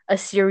Mhm. a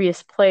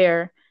serious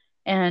player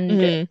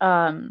and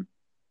Hmm.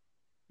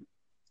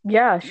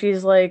 yeah,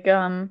 she's like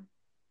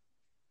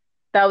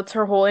that's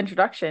her whole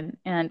introduction.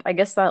 And I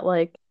guess that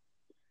like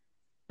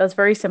that's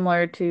very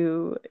similar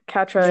to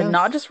Katra,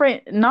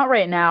 Yeah. not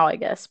right now, I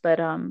guess, but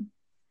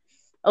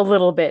a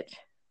little bit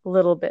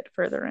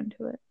further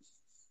into it.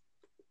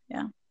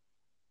 Yeah.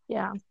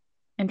 Yeah.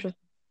 Interesting.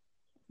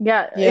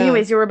 Yeah, Yeah.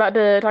 anyways, you were about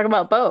to talk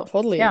about Bo.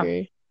 Totally Yeah,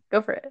 agree.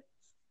 go for it.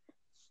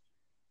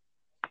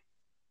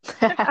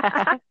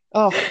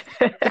 Oh,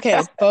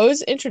 okay.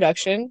 Bo's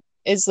introduction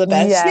is the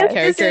best Yes, Yes. this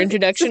character is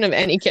introduction of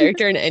any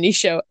character in any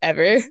show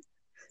ever.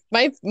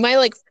 My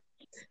like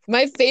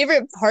my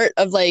favorite part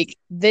of like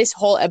this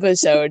whole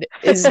episode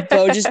is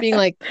Bo just being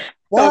like,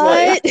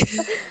 totally. "What?"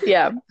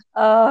 Yeah.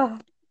 Uh,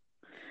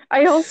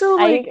 I also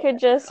I like could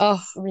just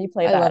Oh,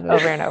 replay I love that it.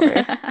 over and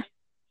over.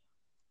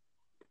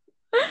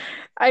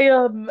 I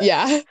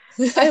Yeah.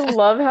 I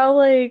love how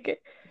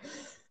like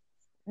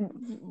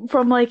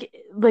from like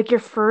your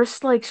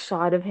first like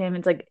shot of him,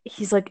 it's like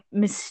he's like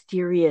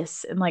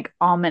mysterious and like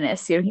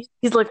ominous. You know,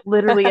 he's like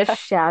literally a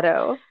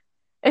shadow.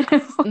 And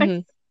it's like Hmm.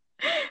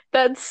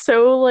 that's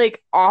so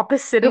like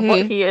opposite of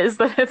what Hmm. he is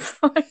that it's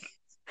like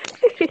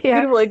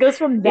Yeah. beautiful. It goes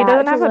from He doesn't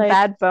that to have a like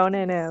bad bone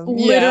in him.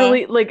 Yeah.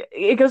 literally like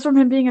it goes from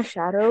him being a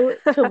shadow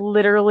to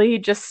literally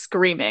just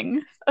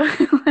screaming.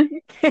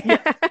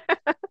 Yeah.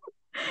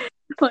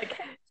 Like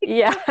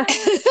Yeah.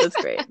 that's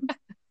great.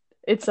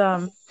 It's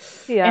and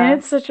Yeah.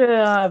 it's such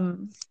a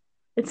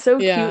it's so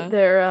cute Yeah.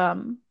 their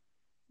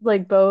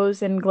like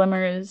Bo's and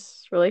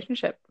Glimmer's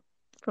relationship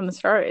from the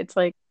start. It's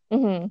like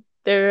Hmm.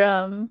 they're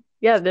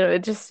yeah, they're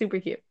it's just super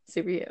cute.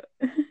 Super cute.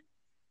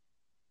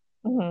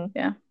 Hmm.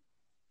 Yeah.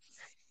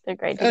 They're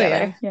great Oh yeah.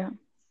 together. Yeah.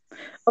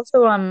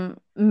 Also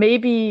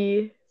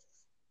maybe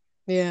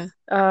Yeah.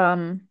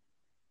 um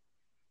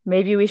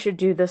maybe we should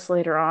do this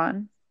later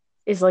on.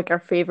 Is like our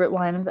favorite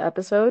line of the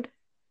episode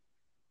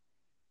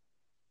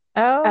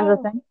as a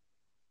Oh, thing.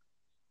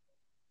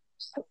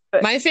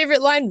 But My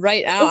favorite line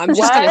right now, I'm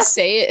just gonna what?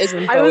 say it, is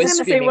when I Bo was is gonna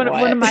say screaming one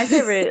what. of my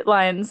favorite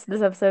lines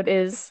this episode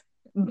is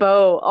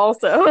Bo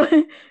also,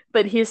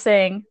 but he's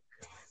saying,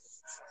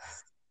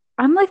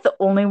 "I'm like the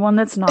only one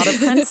that's not a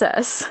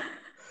princess."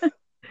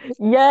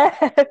 Yes.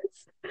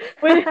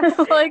 Which is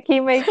like He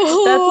makes that's like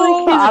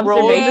Oh, the his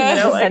rolling observation of yeah.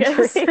 the note, I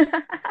guess. century.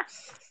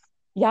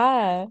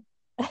 Yeah.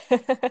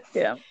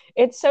 Yeah.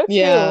 It's so true.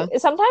 Yeah.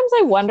 Sometimes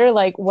I wonder,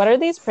 like, what are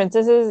these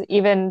princesses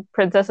even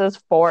princesses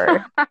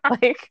for?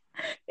 Like,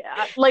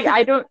 Yeah. Like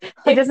I don't it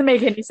like, doesn't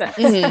make any sense.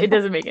 Hmm. It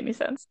doesn't make any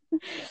sense.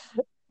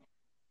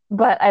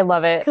 but I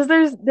love it. Because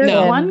there's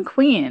No. one And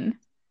queen,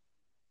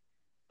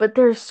 but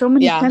there's so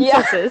many Yeah.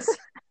 yeah, princesses.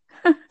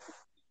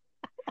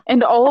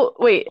 And all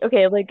wait,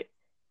 okay, like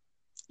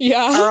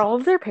Yeah. are all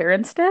of their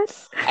parents dead?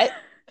 I,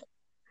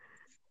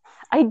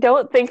 I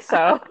don't think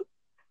so.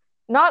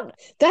 Not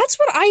that's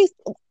what I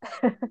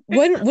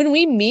when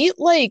we meet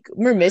like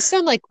Mermista,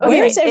 I'm like, okay.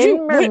 where's every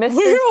In where Mermista's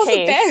are all the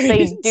case, they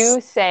parents?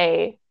 do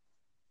say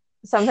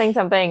something,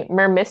 something.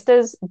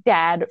 Mermista's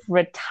dad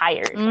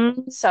retired.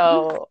 Mm.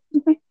 So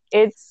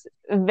it's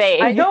I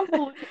vague. don't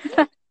believe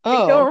that. I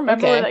don't Oh,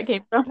 remember where okay. that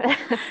came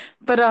from.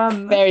 But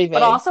Very But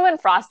vague. also in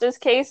Frosta's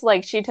case,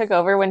 like she took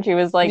over when she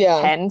was like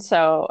Yeah. 10.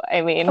 So,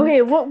 I mean,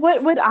 okay,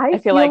 what I I feel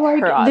feel like like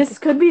her this odds.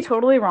 could be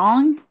totally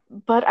wrong,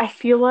 but I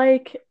feel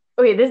like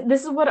okay,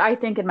 this is what I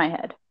think in my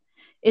head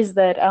is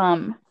that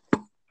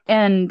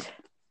and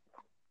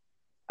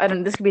I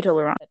don't this could be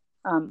totally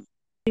wrong.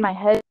 In my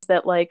head is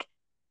that like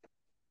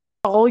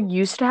all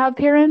used to have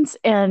parents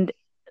and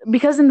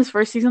because in this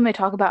first season they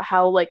talk about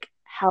how like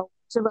how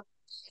sort of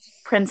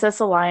Princess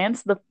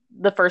Alliance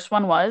the first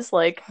one was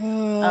like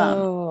um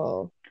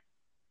Oh.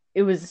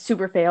 it was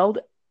super failed.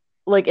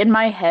 Like in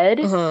my head,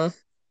 Uh-huh.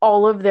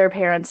 all of their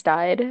parents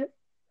died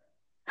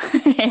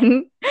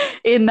in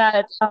in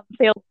that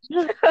failed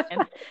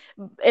alliance.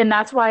 And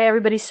that's why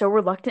everybody's so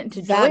reluctant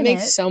to That join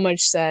makes it. so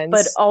much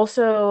But sense.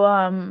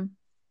 also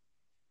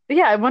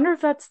yeah, I wonder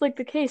if that's like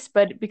the case,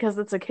 but because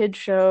it's a kid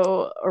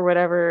show or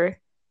whatever,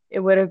 it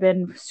would have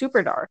been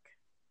super dark.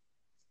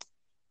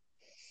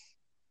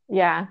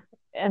 Yeah.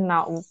 And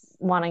not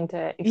wanting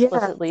to Yeah.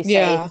 explicitly say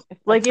Yeah. if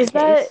Like that's the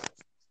case.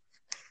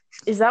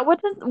 is that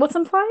what's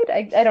implied?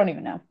 I don't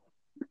even know.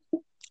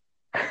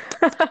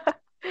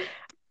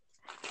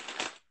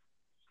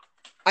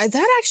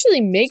 that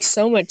actually makes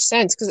so much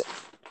sense because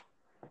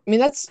I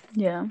mean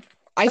Yeah.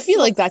 I That's feel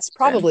so like that's interesting.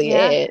 probably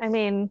Yeah, it. I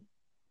mean,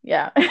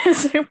 Yeah.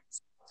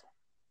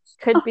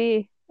 could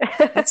be.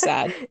 That's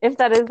sad. If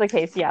that is the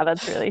case, yeah,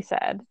 that's really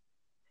sad.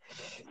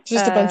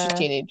 Just a bunch of Uh,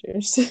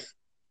 teenagers.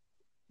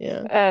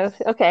 Yeah.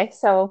 okay,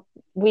 so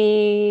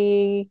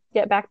we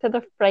get back to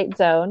the fright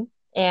zone,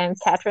 and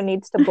Catra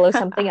needs to blow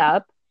something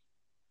up.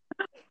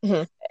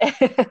 Mhm.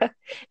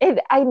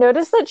 And I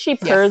noticed that she Yeah.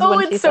 purrs Oh,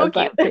 when it's she so says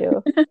cute. that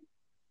too.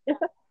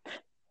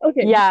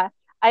 Okay. Yeah,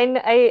 I'm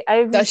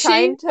Does she?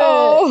 trying to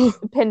Oh.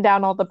 pin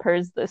down all the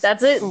purrs this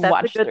That's it. That's a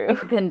watch good thing through.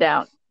 to pin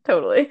down.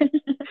 Totally.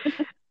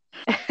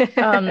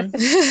 I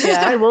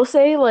Yeah. will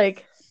say,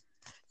 like,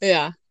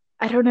 Yeah.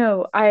 I don't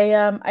know.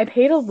 I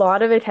paid a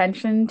lot of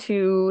attention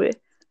to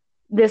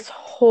this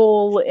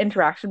whole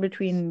interaction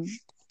between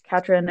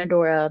Catra and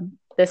Adora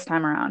this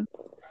time around.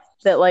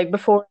 That like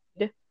before,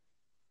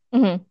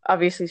 Mhm.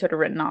 obviously sort of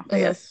written off, I Mhm.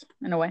 guess,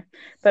 in a way.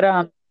 But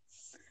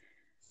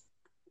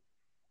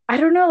I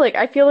don't know, like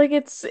I feel like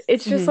it's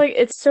just Mhm. like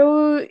it's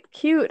so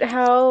cute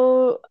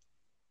how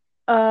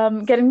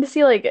getting to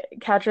see like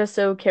Catra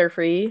so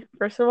carefree,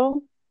 first of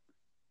all,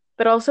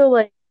 but also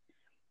like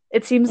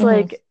it seems Mhm.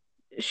 like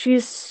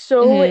she's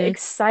so Mhm.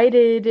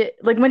 excited.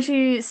 Like when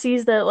she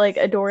sees that like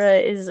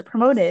Adora is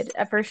promoted,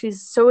 at first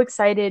she's so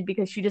excited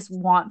because she just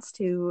wants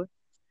to.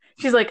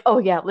 She's like, "Oh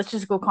yeah, let's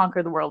just go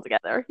conquer the world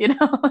together," you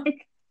know?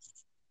 Like,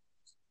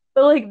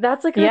 but like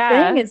that's like her thing.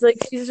 Yeah. It's like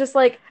she's just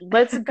like,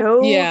 "Let's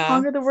go Yeah.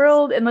 conquer the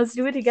world and let's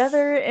do it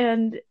together,"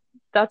 and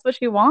that's what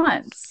she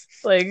wants.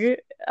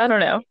 Like, I don't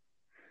know.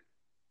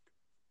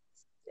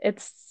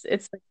 It's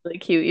like really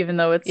cute, even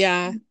though it's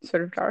Yeah.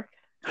 sort of dark.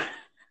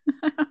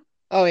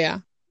 Oh yeah.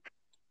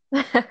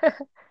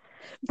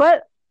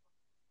 But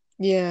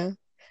Yeah.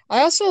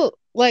 I also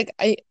like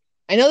I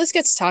know this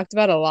gets talked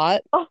about a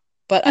lot, oh,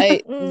 but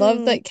I love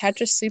Mm, that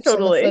Catra sleeps on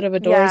the foot totally. of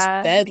Adora's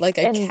yeah. bed like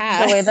a And the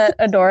cat. way that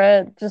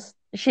Adora just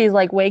she's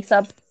like wakes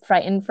up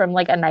frightened from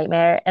like a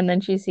nightmare and then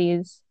she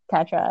sees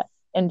Catra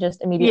and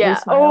just immediately Yeah.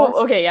 Oh, smiles.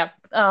 okay, yeah.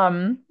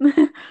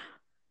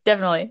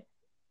 Definitely.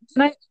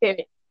 Nice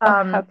baby.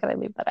 Oh, how could I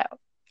leave that out?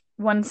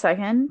 1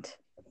 second,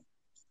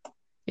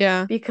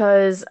 Yeah.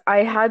 because I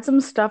had some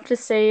stuff to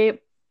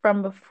say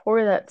from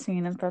before that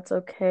scene, if that's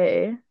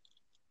okay.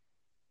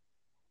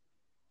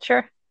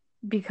 Sure.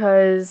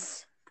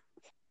 Because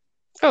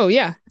Oh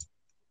yeah.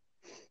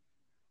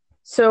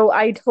 so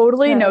I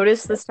totally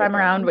noticed this That's time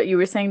around random. what you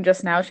were saying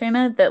just now,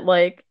 Shayna, that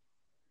like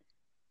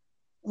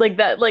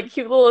that like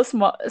cute little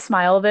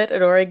smile that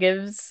Adora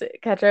gives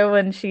Ketra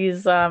when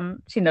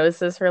she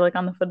notices her like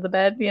on the foot of the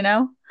bed, you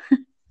know?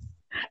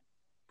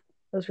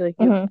 That was really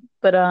cute. Hmm.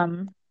 But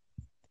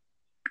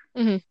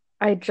Hmm.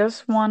 I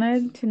just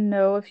wanted to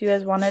know if you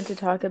guys wanted to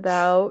talk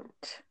about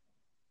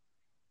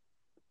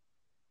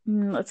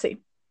let's see.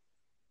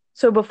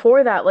 So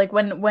before that, like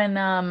when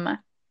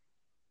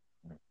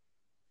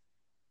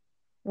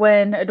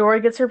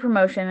Adora gets her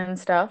promotion and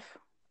stuff,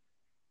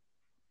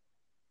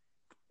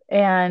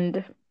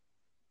 and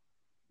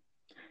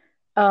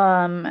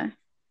um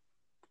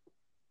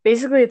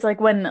basically it's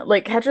like when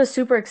like Ketra's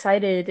super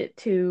excited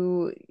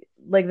to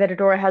like that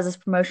Adora has this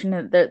promotion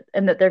and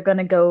that they're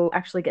gonna go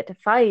actually get to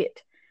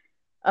fight.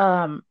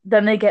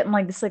 Then they get in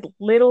like this like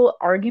little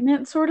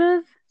argument sort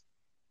of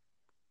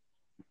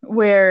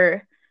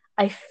where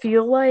I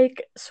feel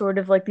like sort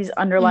of like these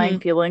underlying Hmm.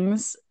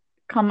 feelings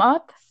come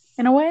up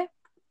in a way.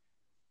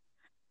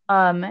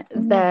 Hmm.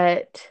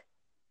 That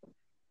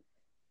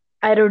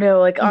I don't know,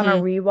 like on a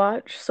Hmm.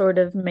 rewatch, sort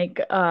of make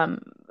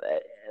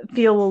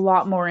feel a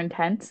lot more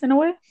intense in a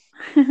way.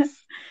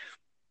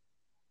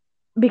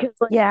 Because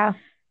Yeah.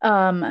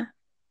 um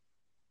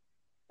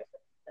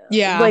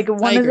Yeah, like I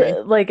one of agree.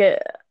 the like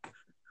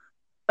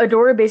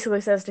Adora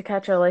basically says to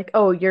Ketcha like,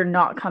 "Oh, you're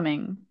not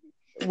coming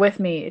with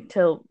me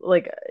till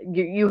like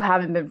you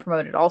haven't been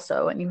promoted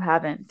also and you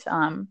haven't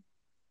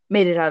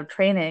made it out of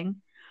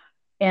training."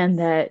 And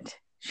that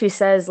she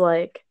says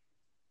like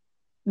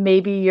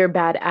maybe your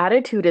bad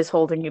attitude is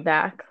holding you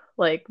back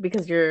like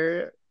because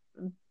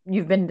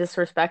you've been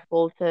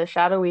disrespectful to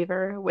Shadow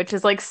Weaver, which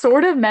is like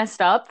sort of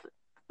messed up,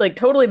 like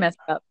totally messed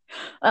up.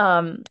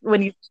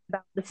 When you think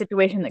about the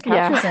situation that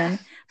Catra's Yeah. in,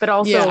 but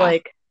also Yeah.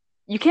 like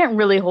you can't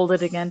really hold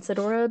it against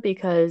Adora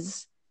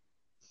because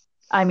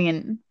I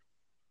mean,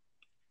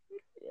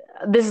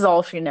 this is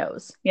all she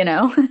knows, you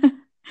know?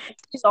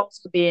 She's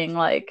also being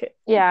like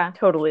Yeah.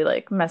 totally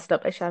like messed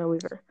up by Shadow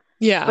Weaver.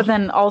 Yeah. But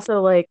then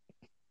also like,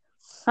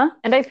 huh?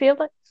 And I feel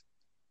like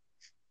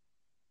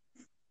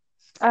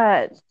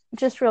uh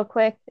just real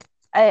quick,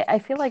 I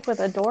feel like with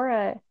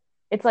Adora,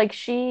 it's like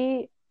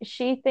she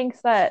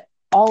thinks that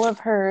all of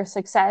her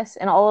success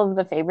and all of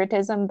the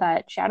favoritism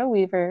that Shadow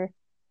Weaver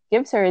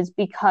gives her is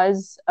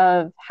because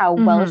of how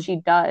well Mm-hmm. she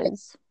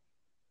does.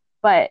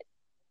 But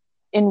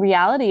in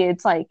reality,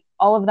 it's like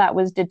all of that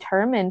was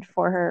determined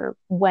for her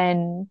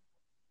when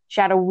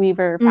Shadow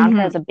Weaver found her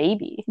Mm-hmm. as a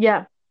baby,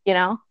 Yeah. you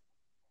know?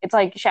 It's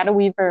like Shadow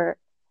Weaver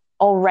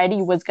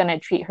already was going to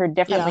treat her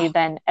differently Yeah.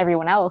 than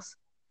everyone else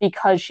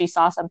because she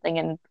saw something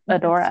in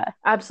Adora.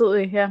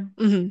 Absolutely, yeah.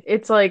 Hmm.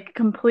 It's like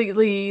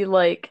completely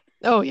like,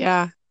 Oh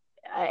yeah.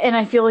 and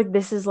I feel like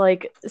this is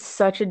like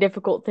such a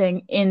difficult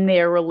thing in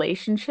their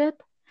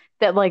relationship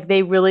that like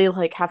they really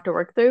like have to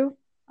work through.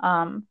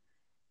 Um,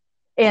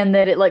 and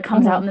that it like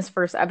comes out in this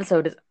first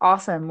episode is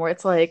awesome, where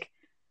it's like,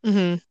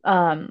 Hmm.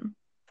 um,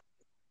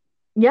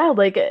 yeah,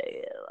 like,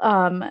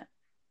 um,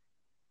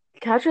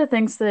 Katja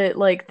thinks that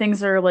like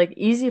things are like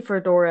easy for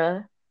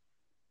Dora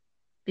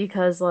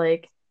because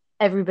like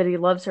everybody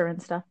loves her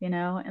and stuff,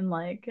 and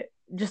like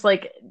just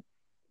like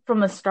from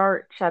the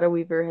start, Shadow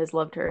Weaver has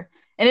loved her,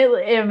 and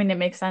I mean, it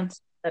makes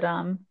sense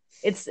that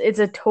it's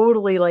a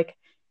totally like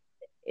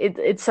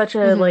it's such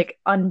a Hmm. like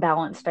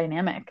unbalanced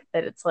dynamic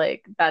that it's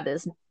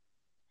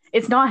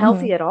not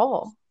healthy at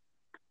all.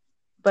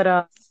 But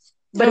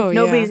Oh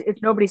yeah.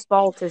 it's nobody's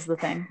fault is the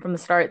thing from the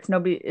start.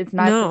 It's neither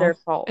No. their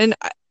fault. And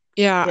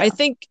yeah, I Yeah.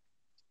 think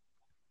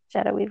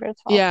Shadow Weaver's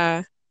fault.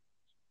 yeah.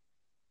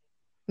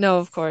 No,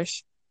 of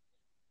course.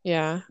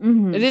 Yeah. It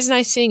Hmm. is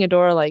nice seeing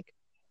Adora like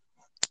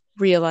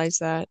realize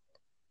that.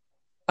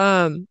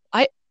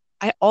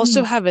 I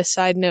also Hmm. have a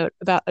side note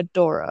about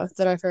Adora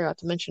that I forgot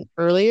to mention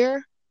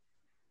earlier.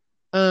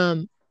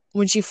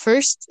 When she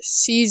first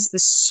sees the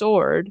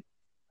sword,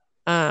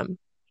 um,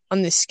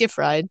 on the skiff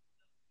ride,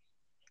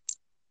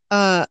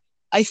 uh,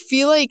 I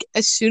feel like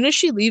as soon as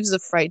she leaves the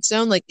fright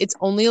zone, like it's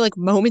only like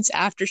moments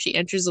after she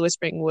enters the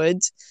Whispering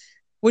Woods,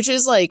 which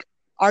is like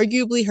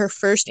arguably her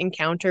first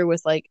encounter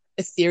with like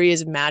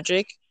Etheria's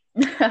magic.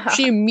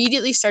 She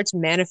immediately starts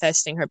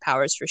manifesting her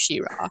powers for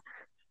She-Ra.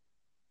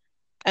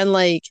 And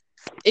like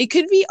it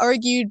could be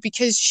argued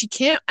because she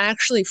can't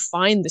actually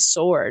find the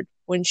sword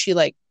when she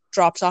like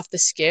drops off the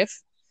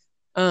skiff.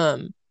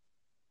 Um,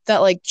 that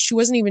like she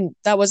wasn't even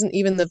that wasn't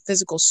even the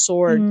physical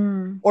sword,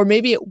 Mm. or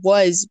maybe it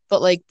was,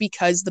 but like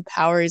because the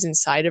power is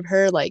inside of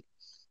her, like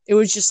it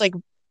was just like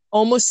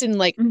almost in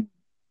like Mm.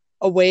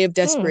 a way of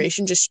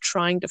desperation, just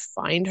trying to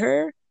find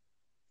her.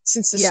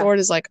 Since the Yeah. sword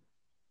is like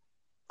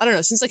I don't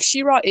know, since like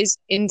She-Ra is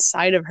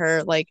inside of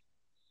her, like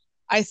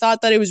I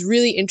thought that it was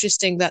really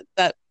interesting that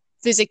that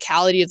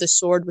physicality of the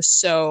sword was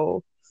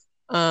so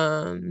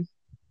um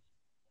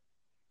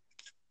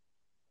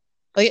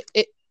like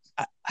it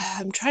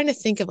I'm trying to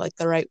think of like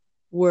the right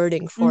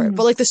wording for it,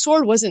 but Mm. like the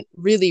sword wasn't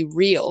really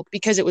real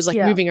because it was like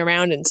Yeah. moving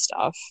around and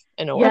stuff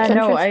in a Yeah, That's way.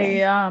 no,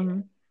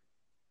 interesting.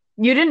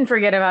 you didn't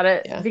forget about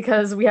it Yeah.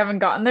 because we haven't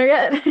gotten there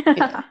Yeah.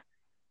 yet.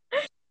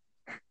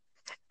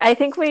 I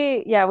think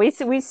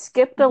we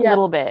skipped a Yeah.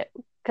 little bit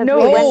because we No,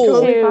 that's went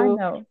totally Oh, fine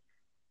to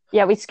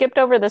though. we skipped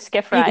over the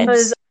skiff ride.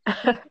 Because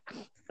oops.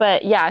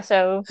 But yeah,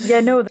 so yeah,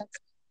 no,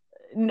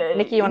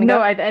 Nikki, you want to no,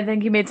 go? I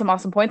think you made some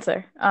awesome points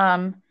there.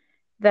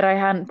 That I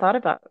hadn't thought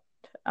about.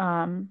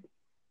 Um,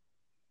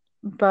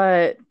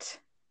 but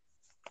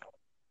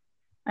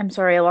I'm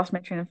sorry, I lost my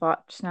train of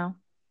thought just now.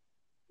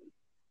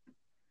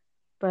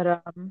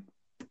 But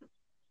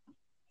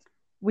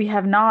we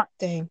have not.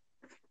 Dang.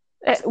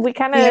 We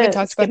kind We haven't of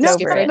talked about skipped the No,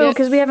 skip over ride it. no, yet.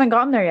 because we haven't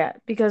gotten there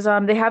yet. Because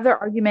they have their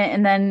argument,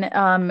 and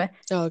then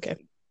Oh, okay.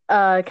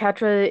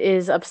 Catra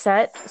is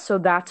upset, so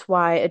that's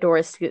why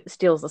Adora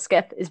steals the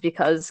skiff is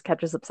because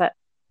Catra's upset.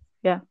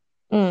 Yeah.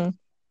 Mm.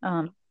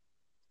 Um.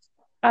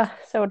 Ah,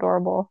 so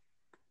adorable.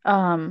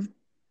 Um.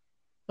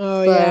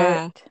 Oh But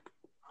yeah.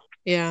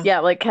 Yeah. yeah,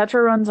 like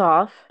Catra runs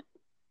off.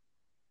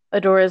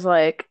 Adora's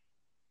like,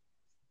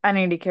 I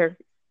need to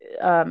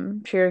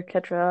cheer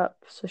Ketra up,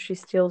 so she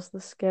steals the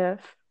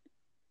skiff.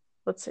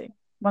 Let's see.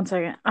 One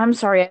second. I'm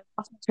sorry, I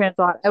lost my train of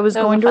thought. I was It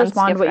was a going to fun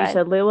respond to skiff what you ride.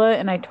 said, Layla,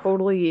 and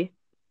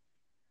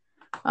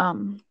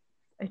um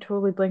I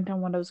totally blanked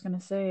on what I was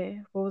gonna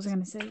say. What was I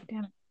gonna say?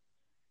 Damn it.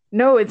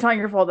 No, it's not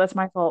your fault, that's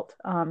my fault.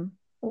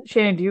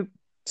 Shannon,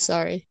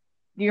 Sorry.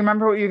 do you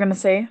remember what you're gonna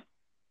say?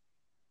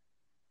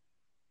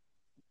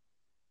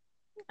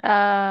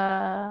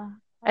 I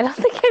don't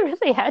think I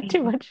really had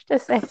too much to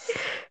say.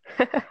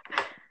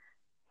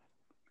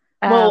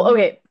 Well, Um,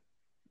 okay.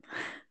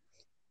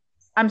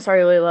 I'm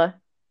sorry, Layla,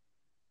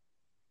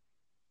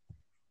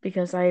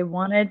 because I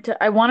wanted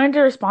to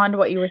respond to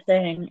what you were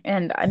saying,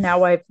 and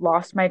now I've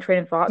lost my train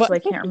of thought, But so I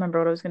can't remember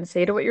what I was gonna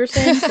say to what you were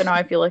saying. So now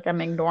I feel like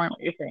I'm ignoring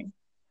what you're saying.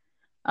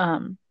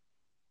 Um,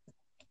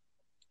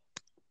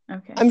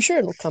 okay. I'm sure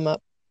it'll come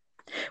up.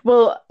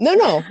 Well,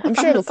 No, I'm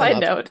sure on a it'll come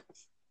side up.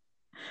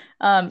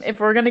 note, if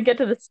we're gonna get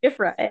to the skiff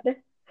ride,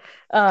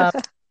 um,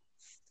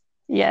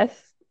 yes.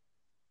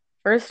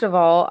 first of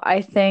all,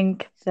 I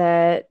think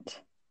that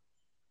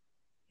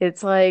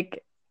it's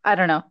like I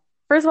don't know.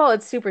 First of all,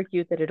 it's super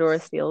cute that Adora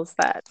steals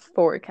that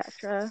for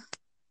Catra.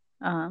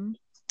 Um,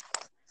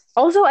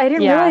 Also, I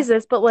didn't Yeah. realize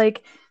this, but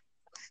like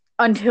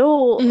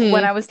until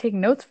when Hmm. I was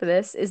taking notes for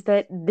this, is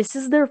that this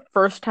is their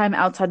first time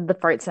outside of the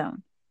fright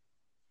zone.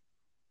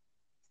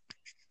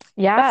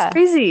 That's Yeah.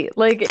 crazy.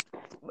 Like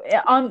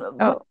on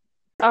Oh,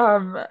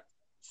 um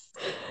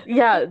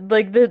yeah,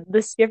 like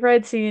the skip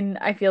ride scene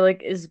I feel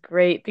like is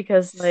great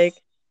because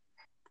like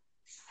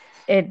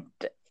it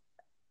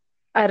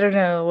I don't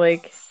know,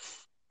 like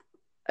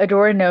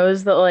Adora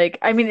knows that like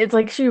I mean it's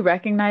like she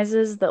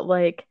recognizes that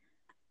like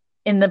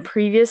in the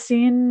previous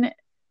scene,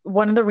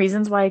 one of the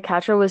reasons why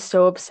Katra was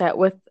so upset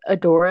with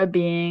Adora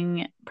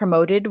being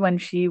promoted when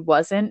she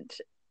wasn't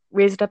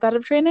raised up out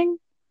of training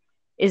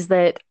is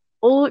that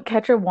all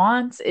Katra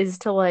wants is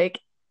to like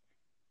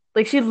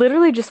she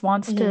literally just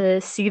wants Mhm.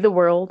 to see the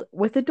world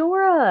with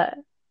Adora.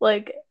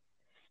 Like,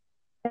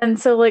 and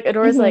so like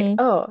Adora's like, Mhm.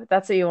 "Oh,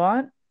 that's what you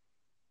want?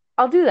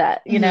 I'll do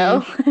that, you Hmm.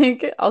 know?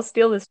 Like I'll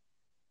steal this."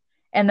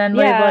 And then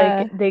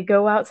Yeah. they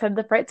go outside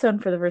the fright zone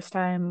for the first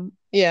time,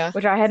 Yeah.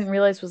 which I hadn't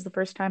realized was the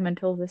first time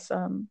until this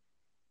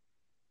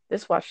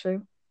watch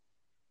through.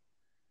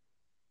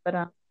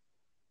 But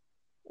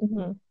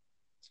Mhm.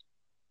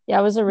 Yeah,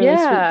 it was a really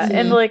sweet yeah, and Hmm.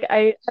 scene. like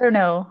I don't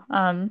know.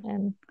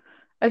 And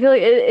I feel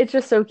like it's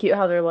just so cute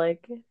how they're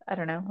like, I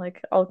don't know,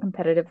 like all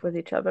competitive with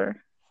each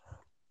other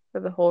for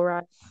the whole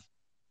ride.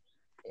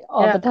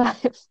 all the Yeah. time.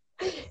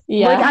 Like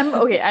Yeah. I'm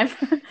okay, I'm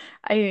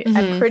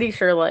Hmm. pretty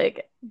sure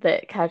like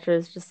that Katra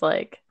is just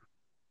like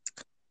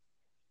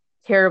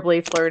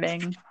terribly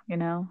flirting, you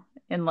know,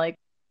 and like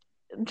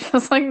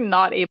just like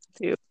not able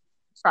to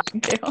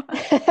trying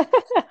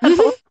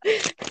to.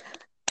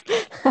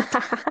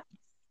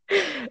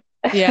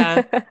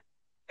 Yeah.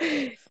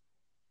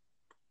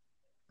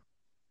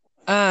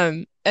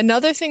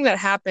 Another thing that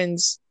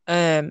happens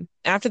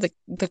after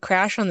the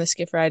crash on the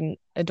skiff ride and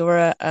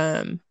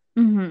Adora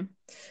Hmm.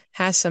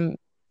 has some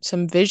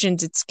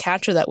visions, it's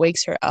Catra that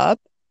wakes her up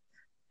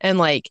and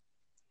like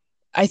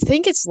I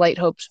think it's Light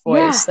Hope's voice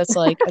Yeah. that's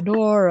like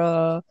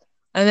Adora.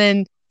 And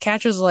then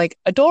Catra's like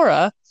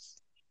Adora.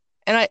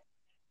 And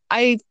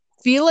I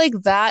feel like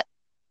that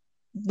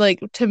like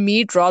to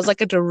me draws like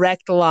a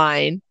direct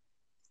line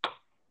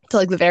to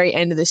like the very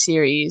end of the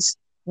series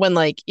when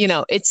like, you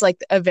know, it's like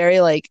a very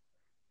like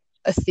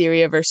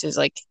Etheria versus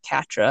like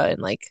Catra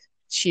and like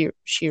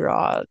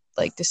She-Ra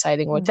like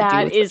deciding what to do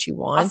That with what is she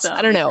wants.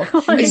 I don't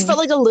awesome. know. I just Like felt Mhm.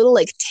 like a little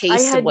like I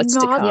taste of had what's to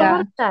not thought come. Yeah.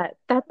 of that.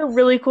 That's a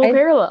really cool I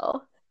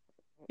parallel.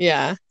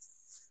 Yeah.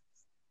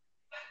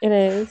 It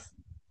is.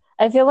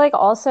 I feel like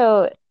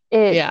also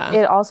Yeah.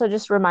 it also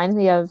just reminds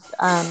me of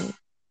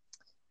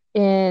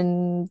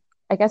in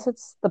I guess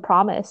it's The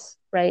Promise,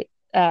 right?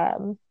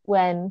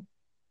 When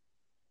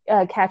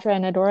Catra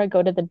and Adora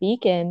go to the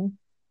beacon,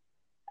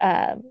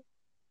 um,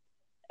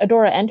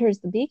 Adora enters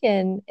the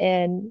beacon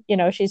and you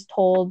know she's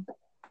told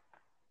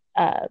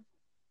uh,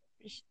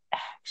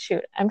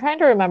 shoot, I'm trying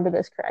to remember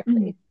this Mhm.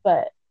 correctly,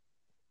 but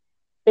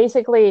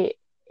basically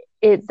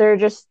there are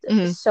just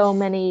Hmm. so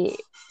many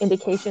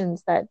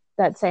indications that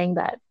saying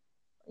that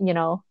you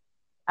know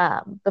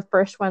the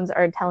first ones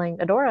are telling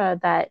Adora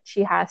that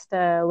she has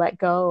to let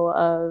go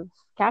of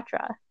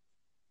Catra.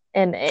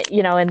 And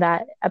you know, in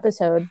that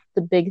episode,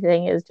 the big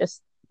thing is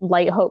just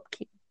Light Hope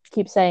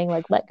keep saying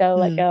like let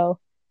Hmm. go,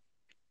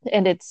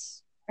 and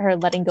it's her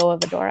letting go of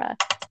Adora.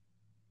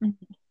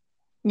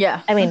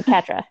 Yeah. I mean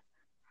Catra.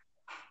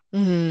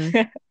 Hmm.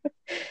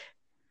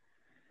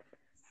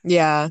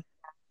 Yeah.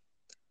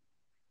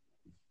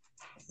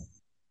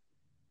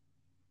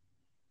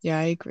 Yeah,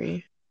 I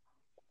agree.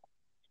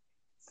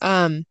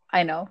 Um,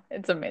 I know.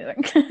 It's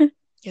amazing.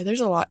 yeah,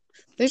 there's a lot.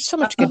 There's so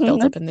much good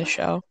built Um, up in this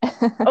show.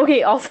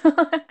 okay, also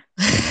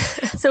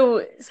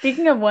so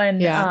speaking of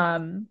when Yeah.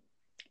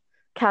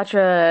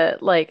 Katra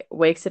like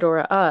wakes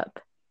Adora up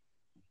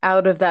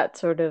out of that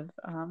sort of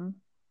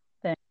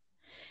thing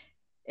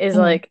is Mhm.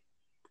 like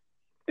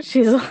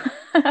she's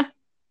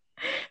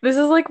this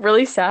is like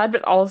really sad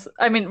but also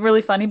I mean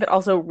really funny but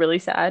also really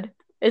sad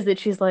is that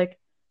she's like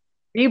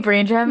are you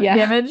Yeah.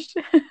 damaged?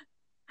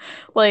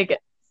 Like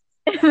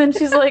and then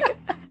she's like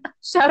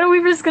Shadow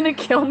Weaver's gonna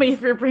kill me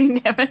if you're brain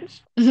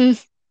damaged.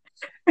 Mhm.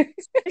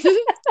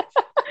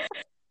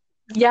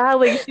 Yeah,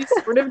 like she's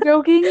sort of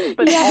joking,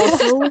 but Yeah.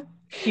 also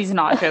she's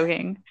not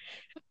joking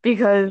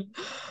because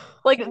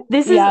like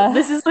this Yeah.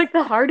 is like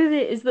the heart of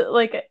it is that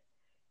like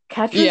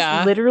Catra's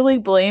Yeah. literally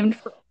blamed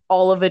for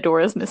all of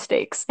Adora's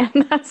mistakes,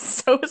 and that's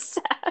so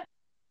sad.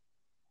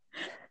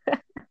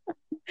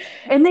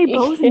 And they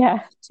both know Yeah.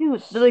 it too.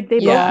 Like they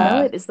both know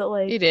Yeah. it. Is that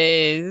like It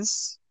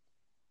is.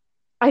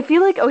 I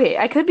feel like okay,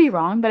 I could be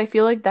wrong, but I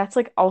feel like that's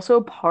like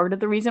also part of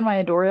the reason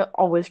why Adora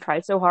always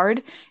tries so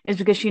hard is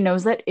because she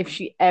knows that if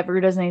she ever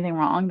does anything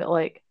wrong, that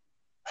like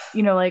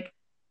you know like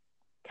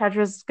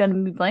Catra's gonna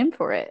be blamed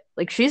for it.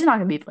 Like she's not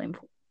gonna be blamed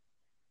for it.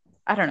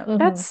 I don't know.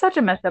 That's Mhm. such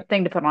a messed up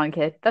thing to put on a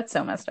kid. That's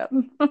so messed up.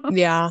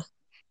 Yeah.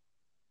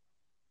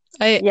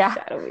 I Yeah.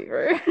 Shadow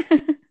Weaver.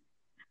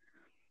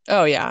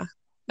 oh yeah.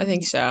 I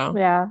think so.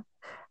 Yeah.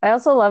 I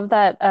also love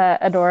that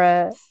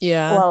Adora,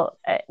 Yeah. well,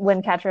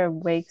 when Catra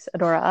wakes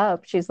Adora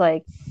up, she's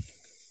you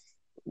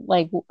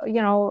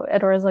know,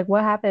 Adora's like,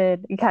 what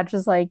happened? And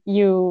Catra's like,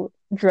 you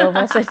drove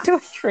us into a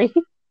tree.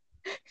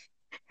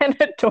 And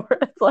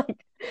Adora's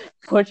like,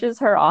 pushes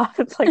her off.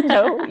 It's like,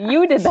 no,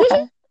 you did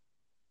that.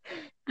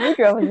 You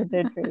drove us into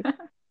a tree.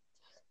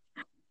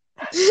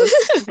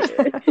 That's so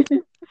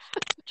good.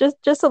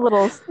 Just a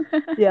little,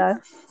 yeah,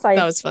 That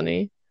side. was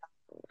funny.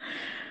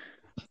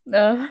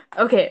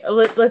 Okay,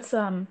 let's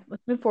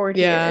move forward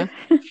Yeah.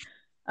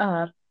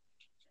 here.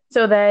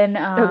 So then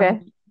Okay.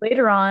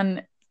 later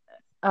on,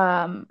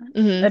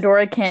 Mm-hmm.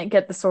 Adora can't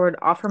get the sword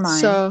off her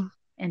mind, So,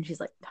 and she's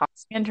like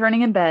tossing and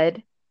turning in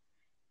bed,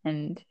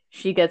 and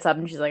she gets up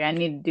and she's like, I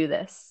need to do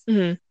this.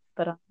 mhm,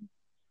 But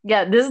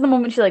yeah, this is the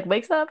moment she like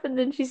wakes up and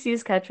then she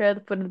sees Ketra at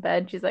the foot of the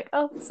bed. She's like,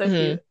 oh, so mhm.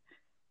 cute.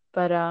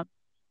 But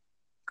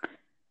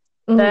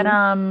then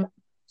Mhm.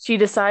 she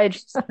decides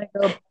she's gonna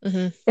go.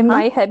 Mhm. In Huh?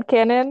 my head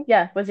canon,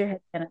 Yeah, what's your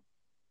head canon?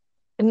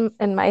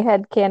 in my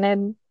head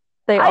canon,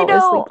 they I always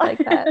know. sleep like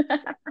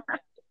that.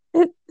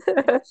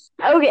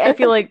 Okay, I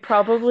feel like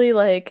probably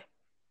like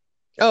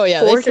Oh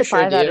yeah, they 4 for to sure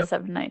 5 out of do.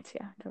 7 nights.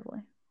 Yeah,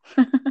 totally.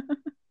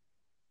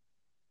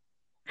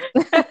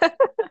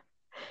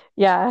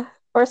 Yeah,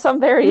 or some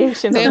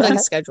variation They of have like a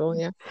that. schedule,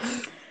 yeah.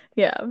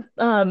 Yeah.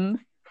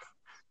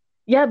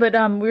 Yeah, but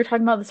we were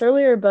talking about this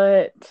earlier,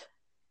 but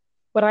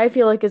what I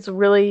feel like is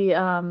really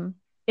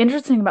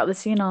interesting about the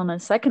scene on a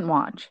second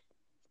watch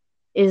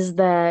is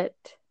that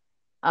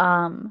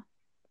um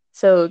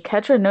so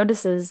Ketra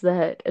notices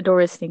that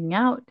Adora is sneaking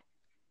out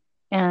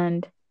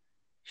and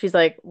she's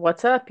like,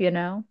 "What's up?"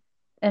 And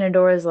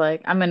Adora's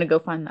like, "I'm gonna go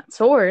find that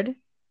sword.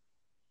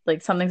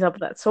 Like something's up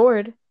with that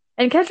sword."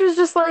 And Ketra's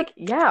just like,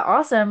 "Yeah,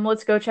 awesome.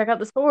 Let's go check out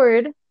the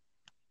sword.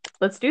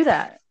 Let's do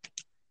that."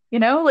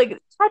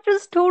 Like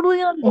Ketra's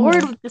totally on board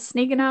Mhm. with just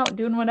sneaking out,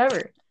 doing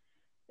whatever.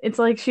 It's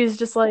like she's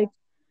just like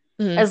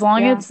Mhm. Yeah.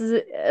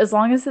 as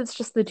long as it's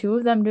just the two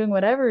of them doing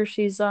whatever,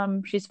 she's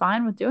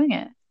fine with doing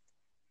it.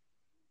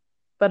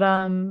 But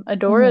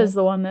Adora is Mhm.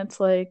 the one that's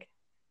like,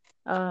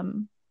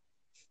 um,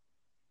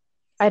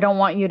 I don't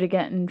want you to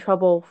get in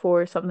trouble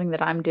for something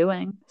that I'm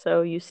doing,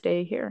 so you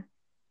stay here.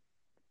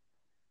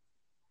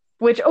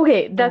 Which,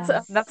 okay, that's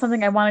Yeah.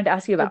 something I wanted to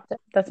ask you about.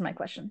 It's That's my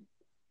question.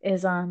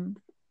 Is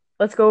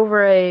let's go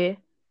over a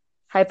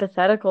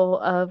hypothetical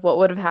of what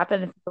would have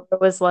happened if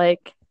it was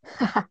like,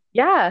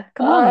 yeah,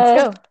 come on,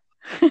 let's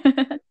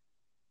uh, go.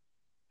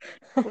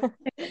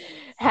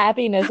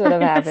 happiness would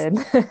have happened.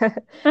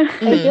 I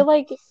Mhm. feel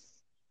like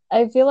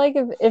I feel like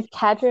if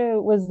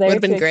Catra was Would there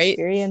have to been great.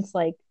 experience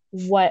like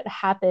what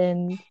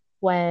happened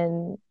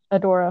when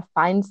Adora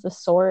finds the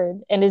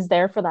sword and is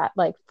there for that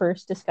like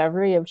first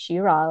discovery of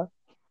She-Ra,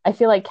 I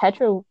feel like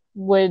Catra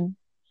would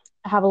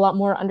have a lot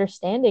more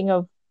understanding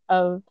of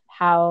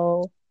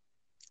how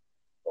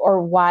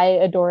or why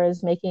Adora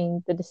is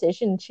making the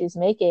decision she's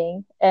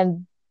making.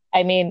 And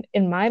I mean,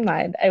 in my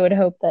mind, I would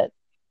hope that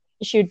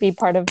she would be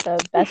part of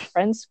the best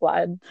friend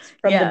squad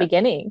from the Yeah.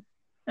 beginning.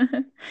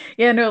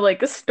 Yeah, no,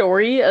 like a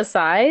story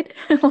aside,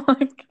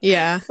 like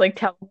Yeah. like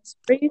telling a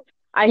story,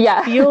 I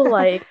Yeah. feel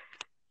like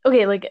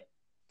okay, like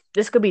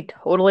this could be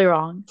totally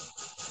wrong,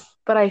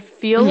 but I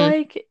feel Mhm.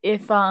 like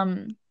if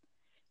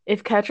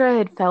Ketra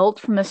had felt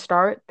from the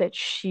start that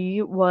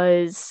she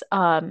was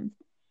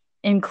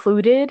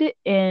included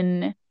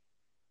in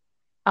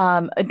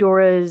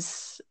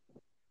Adora's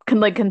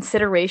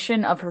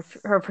consideration of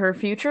her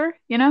future,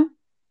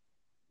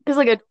 because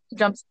like it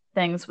jumps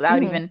things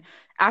without Mhm. even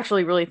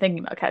actually really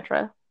thinking about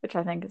Ketra, which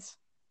I think is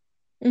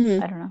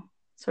Mhm. I don't know,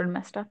 sort of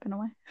messed up in a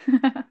way.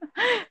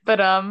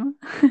 But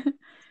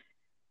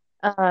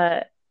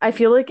I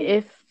feel like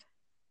if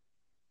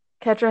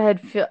Ketra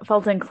had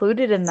felt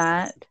included in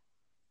that,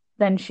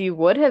 then she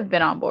would have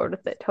been on board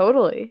with it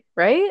totally,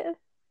 right?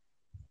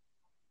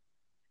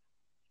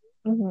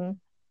 Mhm.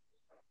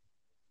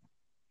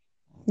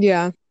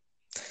 Yeah.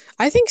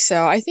 I think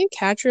so. I think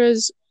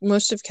Catra's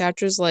most of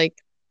Catra's like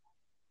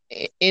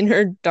in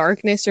her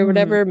darkness or Mm-hmm.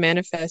 whatever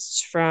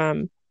manifests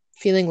from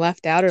feeling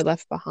left out or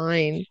left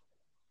behind.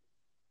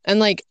 And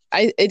like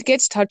it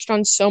gets touched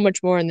on so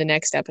much more in the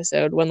next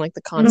episode when like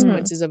the Mm-hmm.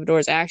 consequences of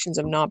Adora's actions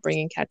of not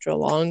bringing Catra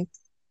along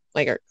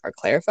like are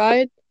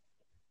clarified.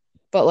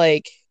 But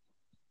like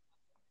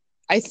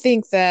I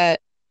think that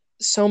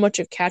so much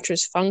of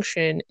Catra's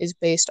function is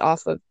based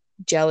off of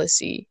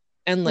jealousy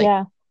and like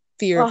Yeah.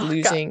 fear of Oh God,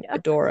 losing yeah.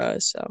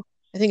 Adora. So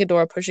I think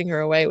Adora pushing her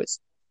away was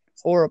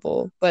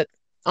horrible. But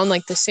on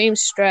like the same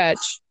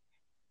stretch,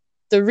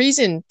 the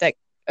reason that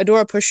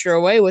Adora pushed her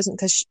away wasn't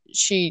because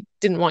she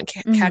didn't want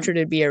Mm-hmm. Catra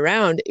to be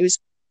around. It was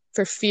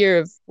for fear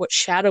of what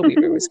Shadow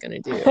Weaver was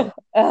going to do.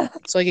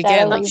 So like again,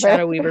 Shadow like Weaver.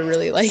 Shadow Weaver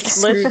really like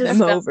Let's screwed them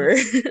just over.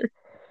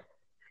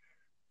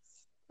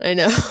 I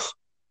know.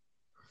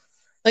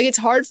 Like it's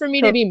hard for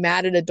me to so be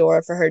mad at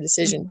Adora for her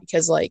decision Mhm.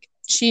 because like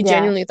she Yeah.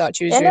 genuinely thought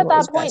she was And doing at what that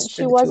was point, best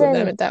for the two of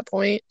them at that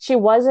point. she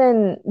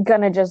wasn't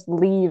gonna just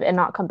leave and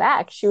not come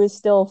back. She was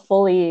still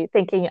fully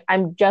thinking,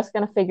 I'm just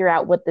gonna figure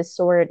out what this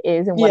sword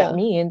is and what it Yeah.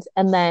 means,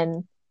 and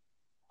then,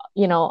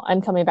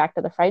 I'm coming back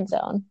to the fright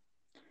zone.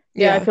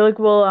 Yeah, I Yeah. feel like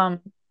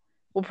we'll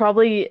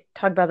probably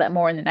talk about that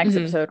more in the next Hmm.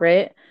 episode,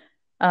 right?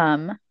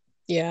 Um,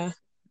 Yeah.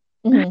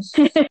 Mhm.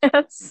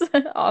 that's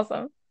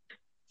awesome.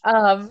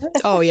 Um,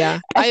 Oh yeah.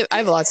 I I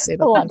have a lot to say a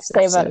about the lot to next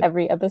say about episode.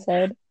 every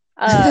episode.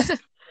 uh,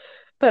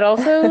 but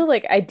also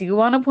like I do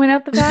want to point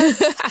out the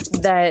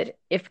fact that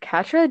if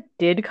Catra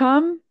did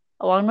come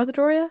along with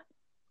Doria,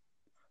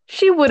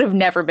 she would have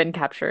never been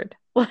captured.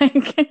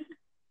 Like,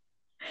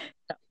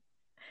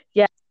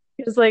 yeah,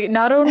 because like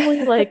not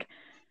only like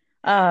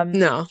um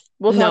No.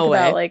 we'll talk No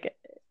about way. like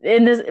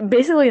in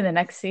the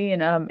next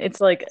scene, it's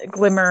like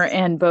Glimmer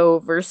and Bow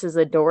versus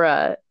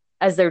Adora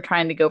as they're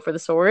trying to go for the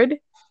sword.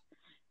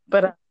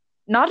 But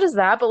not just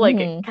that, but like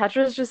Mhm.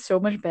 Catra is just so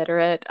much better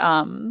at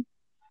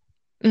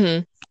Hmm.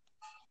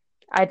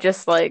 I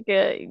just like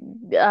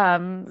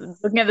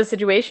looking at the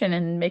situation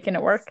and making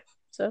it work.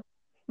 So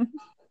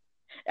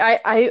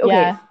I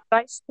okay.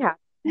 Yeah.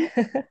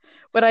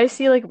 What I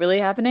see like really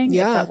happening, if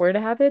Yeah. that were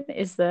to happen,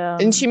 is the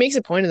And she makes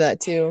a point of that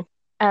too.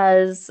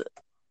 as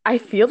I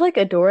feel like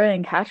Adora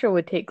and Catra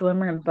would take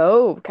Glimmer and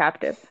Bow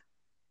captive,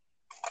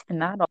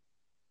 and that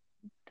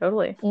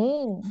totally.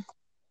 Mm,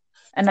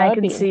 And that I would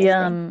can be see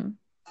interesting.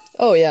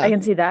 Oh I yeah.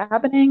 can see that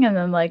happening, and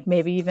then like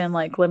maybe even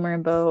like Glimmer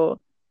and Bow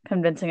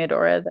convincing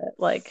Adora that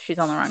like she's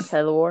on the wrong side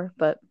of the war,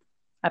 but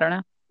I don't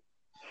know.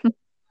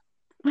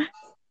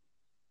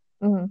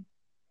 Mhm.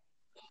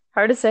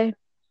 Hard to say.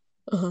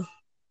 Uh-huh.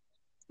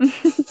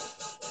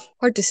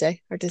 Hard to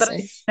say. Hard to But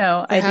say.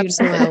 no, I do Perhaps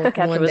know somehow if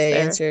Catra one was day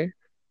there, answer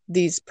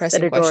these that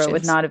pressing Adora would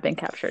questions. not have been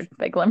captured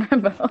by Glimmer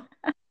and Bow.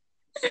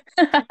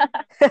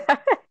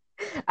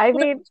 I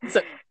mean,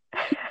 So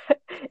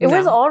it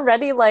was No.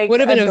 already like Would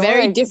have been a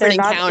very Adora. They're different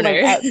not like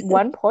encounter. at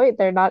one point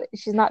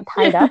she's not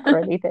tied up or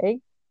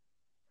anything.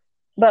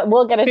 But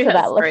we'll get into that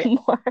yes, a right.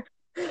 little more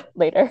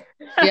later.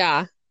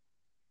 Yeah.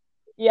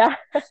 Yeah.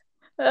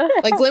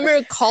 Like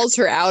Glimmer calls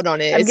her out on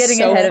it. I'm It's getting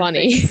so ahead of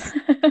funny. things.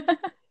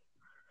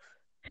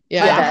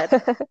 Yeah. My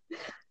bad.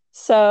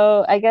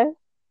 So I guess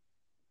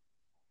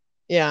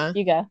Yeah.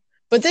 you go.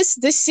 But this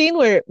scene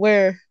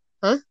where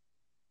huh?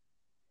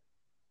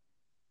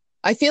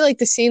 I feel like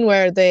the scene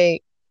where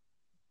they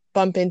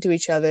bump into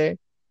each other,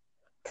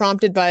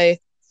 prompted by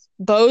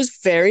Bo's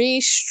very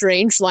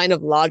strange line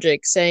of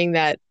logic saying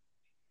that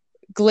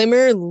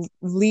Glimmer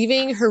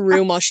leaving her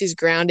room while she's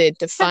grounded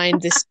to find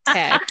this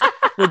tech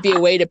would be a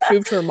way to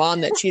prove to her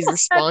mom that she's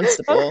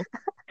responsible.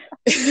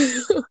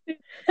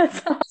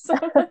 That's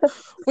awesome.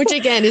 Which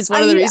again is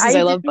one of the reasons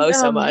I love Bo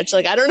so much.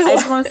 Like I don't know I why.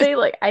 just want to say,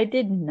 like, I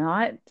did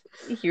not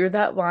hear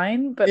that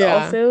line, but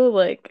Yeah. also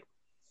like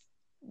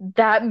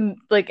that,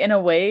 like in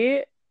a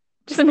way,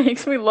 just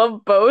makes me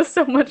love Bo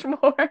so much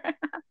more.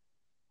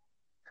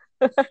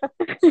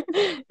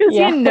 Because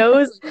Yeah. he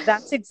knows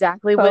that's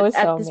exactly Bo what, is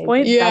at so this amazing.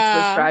 point, that's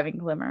what's Yeah. driving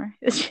Glimmer.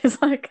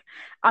 She's like,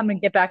 I'm gonna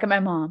get back at my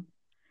mom.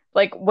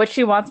 Like, what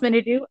she wants me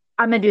to do,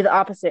 I'm gonna do the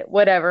opposite.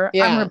 Whatever. I'm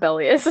Yeah.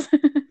 rebellious.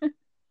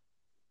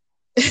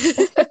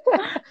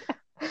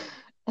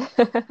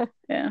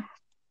 Yeah.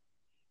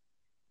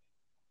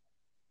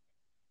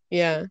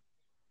 Yeah.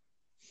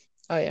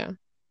 Oh yeah.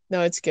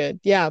 No, it's good.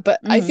 Yeah, but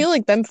I Mhm. feel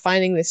like them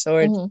finding the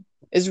sword Mhm.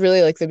 is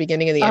really like the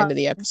beginning of the end of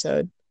the Um,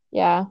 episode.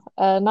 Yeah.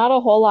 Not a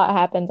whole lot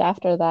happens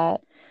after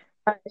that.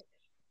 I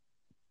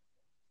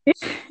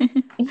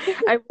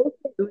will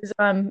say it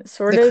was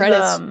sort The of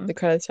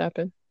credits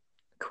happen.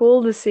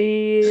 cool to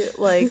see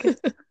like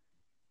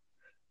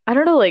I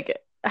don't know like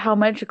how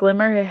much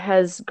Glimmer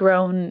has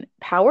grown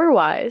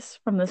power-wise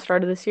from the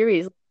start of the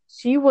series.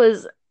 She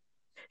was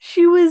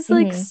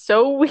like Mhm.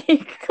 so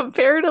weak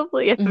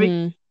comparatively at the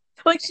beginning. Hmm.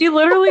 Like she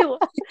literally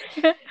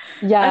I don't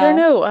Yeah.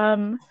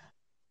 know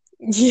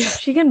Yeah.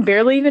 she can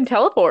barely even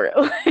teleport.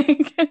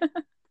 Like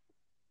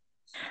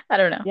I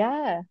don't know.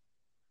 Yeah.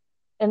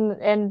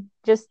 And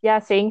just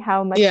seeing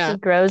how much Yeah. she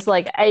grows.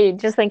 Like I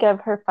just think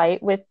of her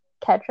fight with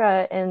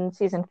Ketra in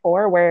season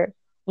 4, where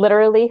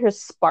literally her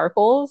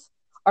sparkles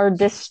are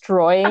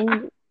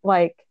destroying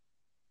like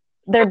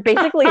they're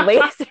basically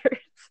lasers.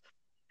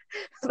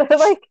 They're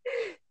like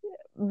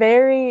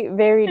very,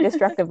 very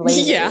destructive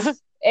lasers. Yeah.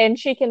 And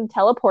she can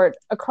teleport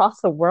across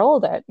the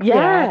world at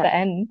Yeah. the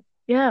end.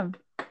 Yeah.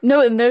 No,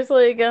 and there's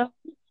like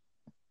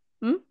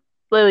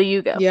Lily,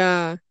 you go.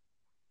 Yeah.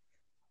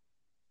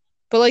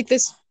 But like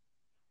this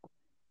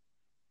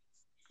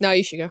no,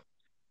 you should go.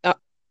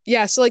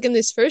 Yeah, so like in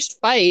this first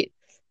fight,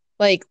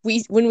 like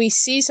when we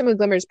see some of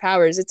Glimmer's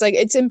powers, it's like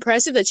it's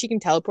impressive that she can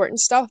teleport and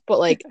stuff, but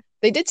like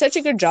they did such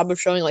a good job of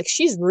showing like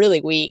she's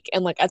really weak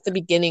and like at the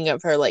beginning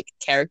of her like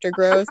character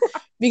growth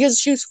because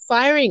she was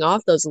firing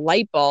off those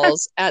light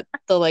balls at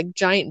the like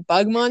giant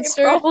bug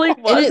monster Probably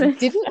and wasn't. it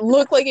didn't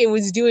look like it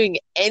was doing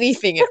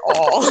anything at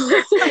all.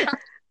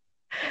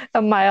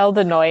 A mild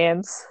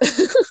annoyance.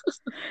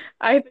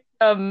 I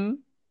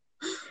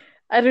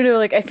I don't know,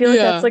 like I feel like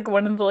that's Yeah. like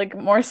one of the like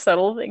more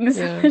subtle things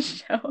in Yeah. the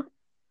show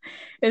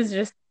is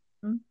just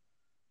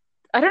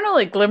I don't know,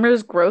 like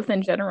Glimmer's growth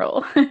in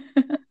general.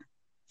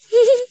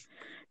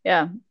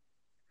 Yeah.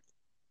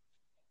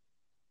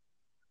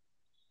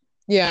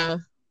 Yeah.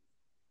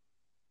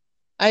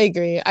 I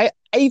agree.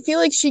 I feel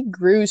like she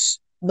grew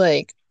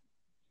like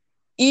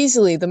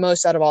easily the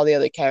most out of all the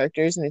other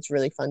characters, and it's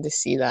really fun to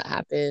see that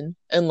happen.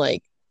 And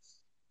like,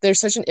 there's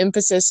such an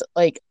emphasis.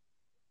 Like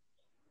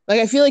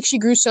I feel like she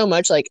grew so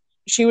much. Like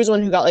she was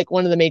one who got like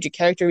one of the major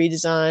character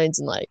redesigns,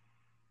 and like,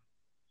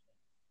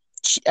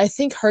 I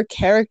think her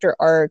character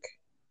arc.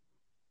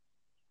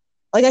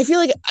 Like I feel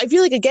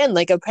like again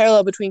like a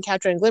parallel between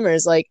Catra and Glimmer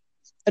is like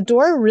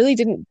Adora really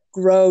didn't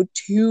grow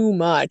too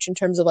much in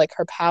terms of like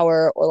her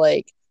power or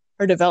like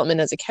her development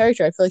as a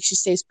character. I feel like she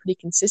stays pretty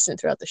consistent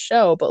throughout the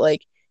show, but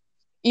like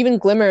even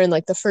Glimmer in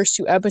like the first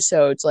two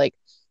episodes, like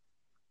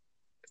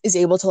is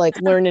able to like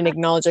learn and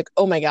acknowledge like,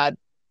 oh my God,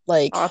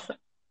 like Awesome.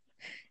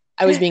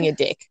 I was being a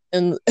dick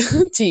and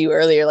to you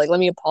earlier, like let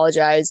me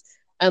apologize.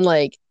 And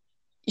like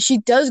she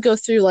does go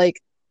through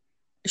like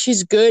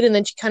she's good and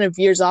then she kind of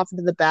veers off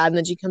into the bad and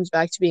then she comes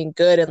back to being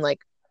good and like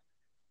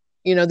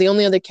the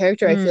only other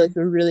character I feel like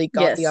who really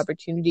got the Yes,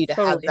 opportunity to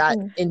have totally. that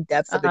in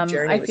depth of a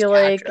journey I was feel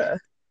like Catra.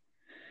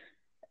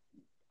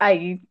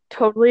 I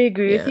totally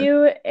agree with Yeah.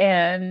 you,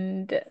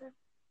 and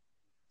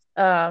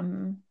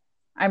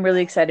I'm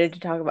really excited to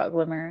talk about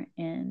Glimmer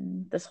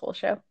in this whole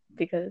show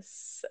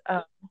because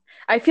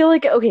I feel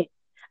like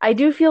I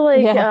do feel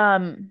like Yeah.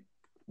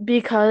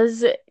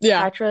 because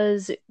Yeah.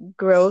 Catra's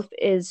growth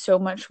is so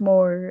much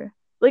more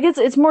like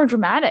it's more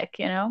dramatic,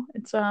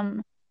 it's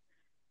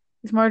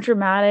more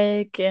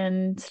dramatic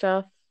and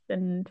stuff,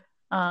 and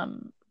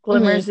Mm-hmm.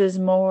 Glimmer's is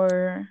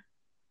more,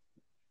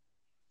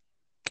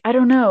 I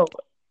don't know.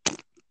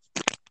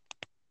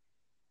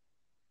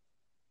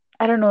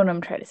 I don't know what I'm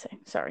trying to say.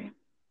 Sorry.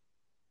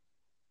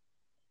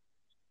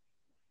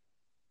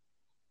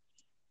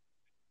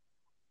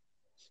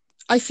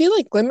 I feel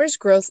like Glimmer's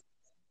growth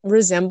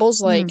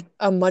resembles like Mm.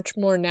 a much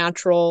more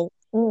natural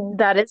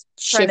That is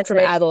trying to shift from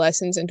say.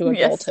 adolescence into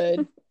Yes.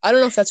 adulthood. I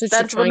don't know if that's what you're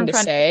That's what trying I'm to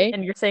trying to say, say,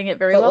 and you're saying it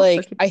very but well, so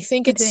like keep I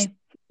think it's continue.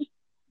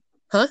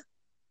 huh?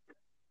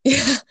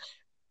 Yeah.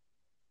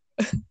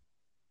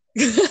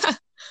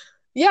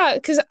 Yeah,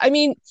 because I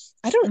mean,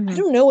 I Hmm.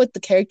 don't know what the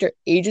character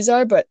ages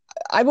are, but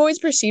I've always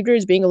perceived her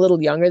as being a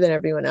little younger than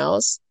everyone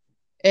else.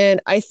 And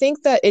I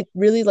think that it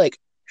really like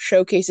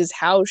showcases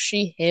how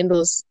she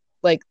handles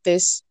like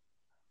this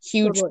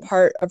huge Totally.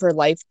 part of her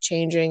life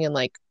changing and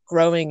like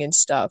growing and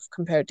stuff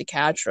compared to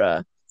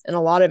Catra. And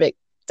a lot of it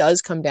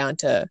does come down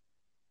to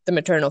the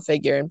maternal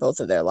figure in both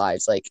of their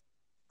lives. Like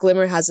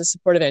Glimmer has the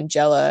support of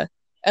Angela,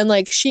 and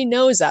like she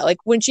knows that. Like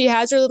when she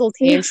has her little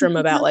tantrum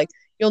about like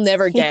you'll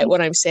never get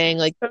what I'm saying,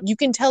 like you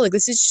can tell like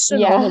this is just a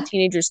normal Yeah.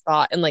 teenager's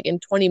thought, and like in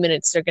 20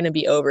 minutes they're gonna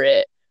be over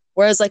it.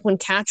 Whereas like when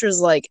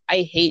Catra's like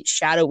I hate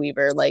Shadow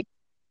Weaver, like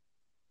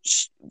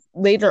sh-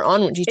 later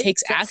on when she It's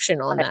takes just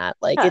action on like, that,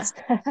 like yeah, it's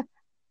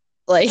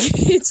like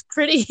it's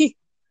pretty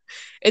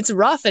it's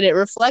rough and it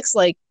reflects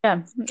like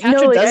yeah. No,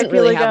 Catra like I doesn't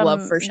feel really like have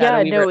love for Shadow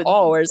yeah, Weaver at no,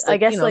 all, whereas I like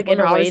guess like in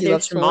Glimmer a way obviously they're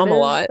loves her sort mom a of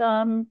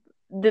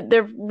lot.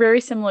 they're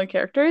very similar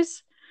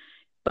characters,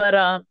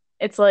 but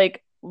it's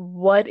like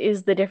what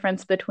is the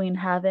difference between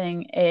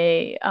having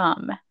a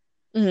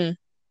Mm-hmm.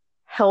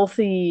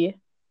 healthy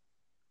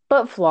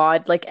but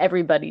flawed, like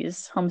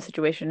everybody's home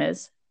situation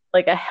is,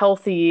 like a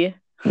healthy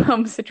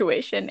home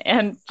situation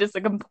and just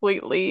a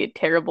completely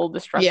terrible, Yeah.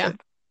 destructive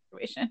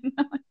situation.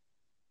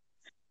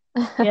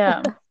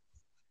 Yeah,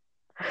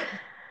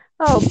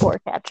 Oh, poor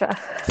Catra.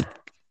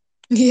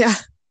 Yeah.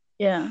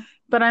 yeah.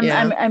 But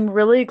Yeah. I'm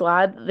really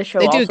glad that the show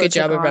They do a also good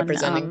took job of on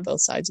representing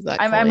both sides of that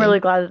I'm really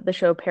coin. glad that the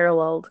show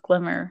paralleled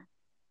Glimmer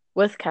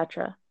with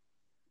Catra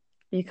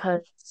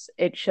because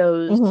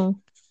Hmm.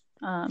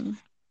 um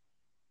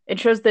it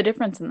shows the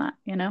difference in that,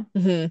 you know?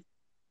 Hmm.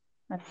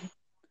 Yeah.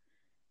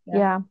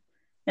 Yeah.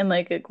 And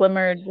like a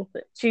Glimmer,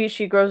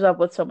 she grows up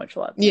with so much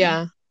love, you know?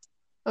 Yeah.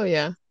 Oh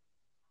yeah.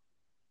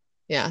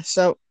 Yeah.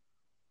 So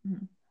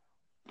Mhm.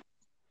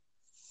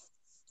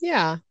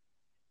 yeah.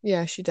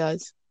 Yeah, she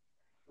does.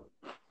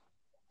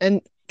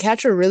 And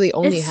Catra really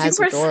only It's has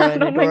super Adora, sad.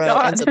 and Oh my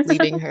Adora ends God. up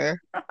leaving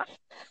her.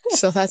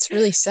 So that's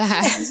really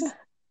sad.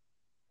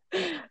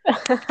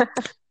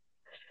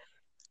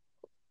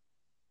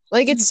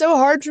 Like it's so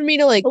hard for me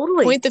to like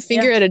Totally. point the Yeah.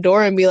 finger at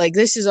Adora and be like,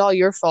 this is all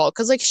your fault.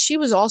 Cause like she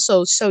was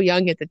also so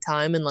young at the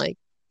time and like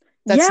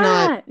that's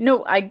not Yeah.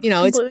 No, I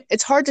completely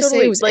it's hard to say it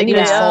totally was like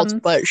anyone's the Yeah. fault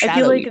but I feel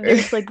Shadow like Weaver.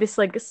 there's like this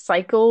like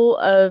cycle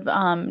of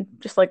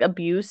just like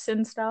abuse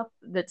and stuff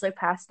that's like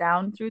passed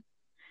down through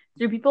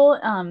people.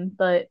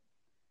 But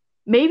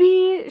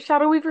maybe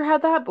Shadow Weaver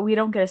had that, but we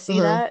don't get to see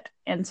Uh-huh. that.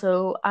 And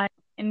so I'm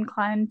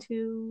inclined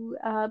to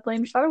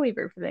blame Shadow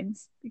Weaver for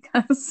things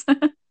because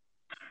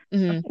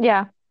Hmm.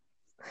 Yeah.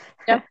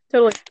 yeah,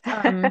 totally.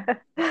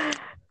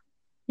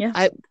 Yeah.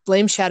 I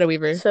blame Shadow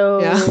Weaver.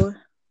 Yeah. So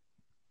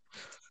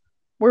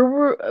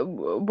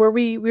were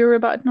we were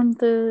about done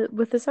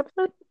with this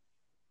episode?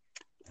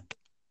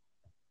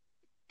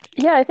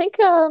 Yeah, I think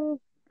uh,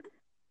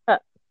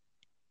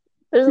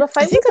 there's the I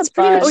fight think with the that's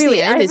pretty much Okay, bug.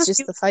 the wait, end. It's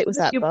just the fight I with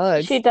have a that few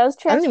bug. She does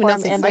I don't even know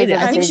if transform they and fight there's it. a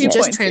I I have think a she few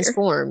vision. just points here.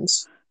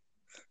 transforms.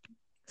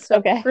 So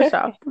Okay. first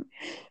off,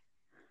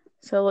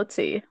 so let's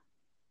see.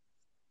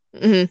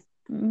 Hmm.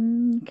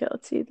 Okay,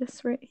 let's see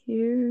this right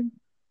here.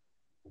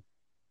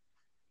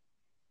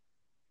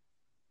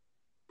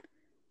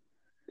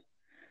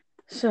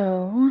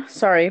 So,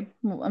 sorry,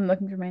 I'm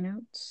looking through my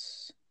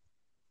notes.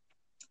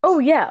 Oh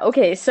yeah,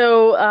 okay.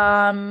 So,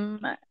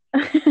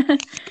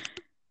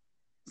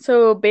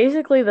 so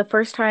basically the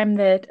first time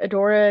that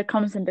Adora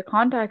comes into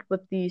contact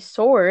with the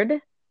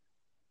sword,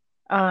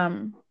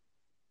 um,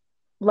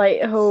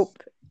 Light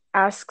Hope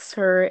asks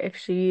her if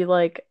she's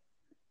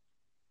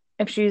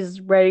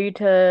ready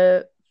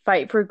to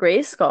fight for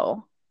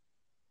Grayskull,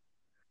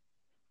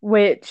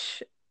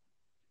 which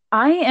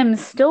I am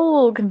still a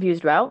little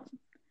confused about.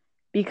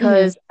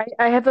 because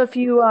I have a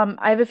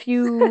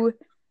few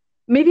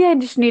maybe I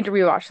just need to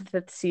rewatch the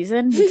fifth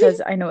season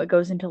because I know it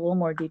goes into a little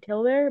more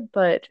detail there,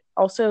 but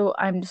also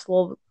I'm just a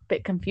little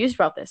bit confused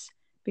about this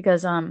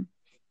because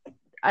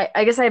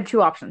I guess I have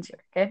two options here,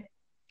 okay?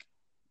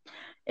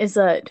 Is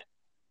that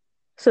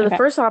so the Okay.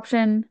 first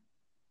option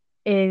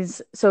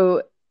is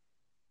so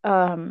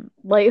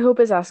Light Hope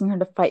is asking her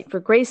to fight for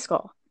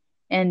Grayskull.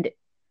 And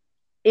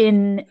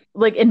in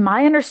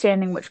my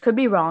understanding, which could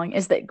be wrong,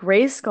 is that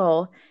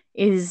Grayskull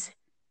is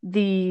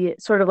the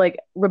sort of like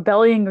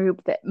rebellion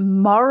group that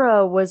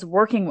Mara was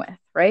working with,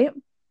 right?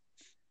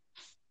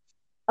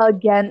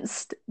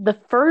 Against the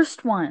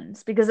first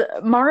ones, because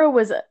Mara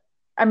was,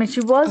 I mean,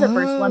 she was a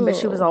first one, but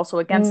she was Oh. also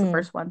against the Mm.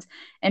 first ones,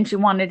 and she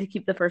wanted to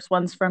keep the first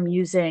ones from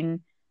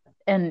using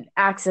and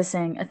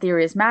accessing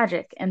Etheria's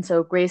magic, and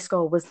so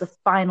Grayskull was the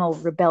final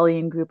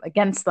rebellion group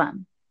against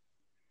them.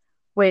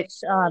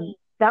 Which,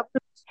 that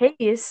was the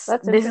case.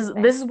 That's This is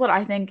interesting. this is what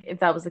I think. If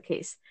that was the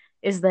case,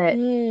 is that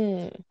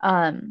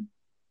Mm.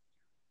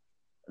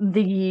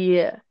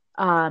 the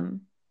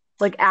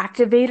like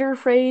activator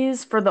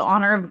phrase for the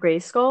honor of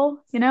Grayskull,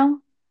 you know?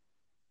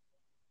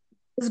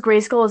 Because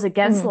Grayskull is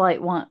against the Mhm.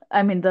 light one.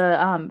 I mean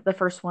the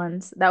first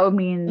ones. That would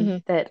mean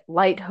Mhm. that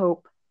Light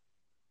Hope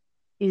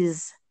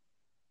is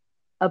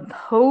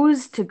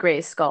opposed to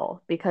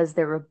Grayskull because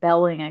they're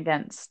rebelling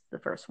against the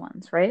first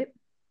ones, right?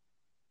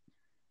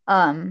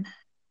 Um,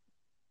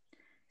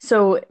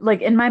 so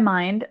like in my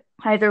mind,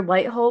 either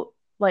Light Hope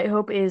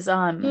is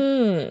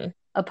Hmm.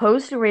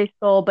 opposed to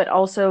Grayskull, but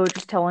also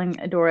just telling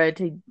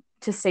Adora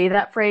to say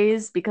that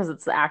phrase because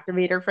it's the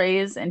activator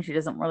phrase and she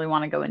doesn't really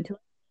want to go into it.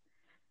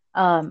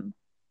 Um,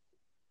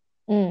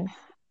 Mm.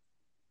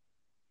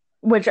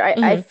 which I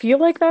Mhm. feel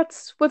like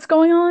that's what's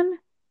going on,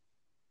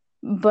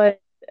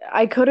 but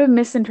I could have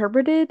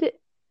misinterpreted,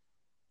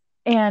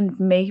 and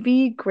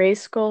maybe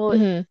Grayskull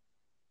Mhm.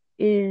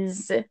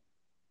 is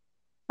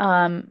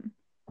um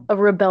a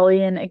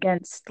rebellion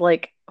against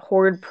like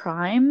Horde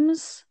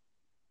Prime's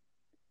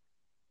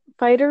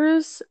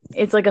fighters.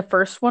 It's like a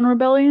first one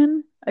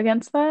rebellion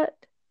against that.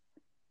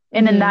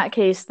 And in Mhm. that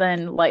case,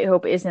 then Light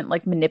Hope isn't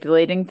like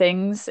manipulating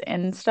things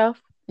and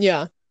stuff.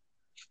 Yeah.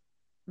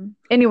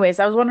 Anyways,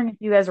 I was wondering if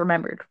you guys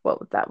remembered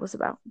what that was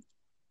about.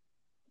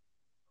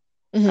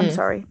 I'm Mhm.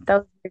 sorry. That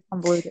was very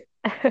convoluted.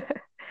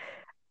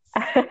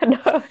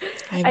 No,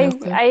 I have no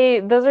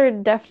clue. those are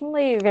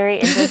definitely very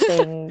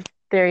interesting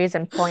theories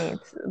and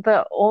points.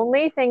 The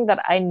only thing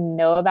that I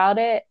know about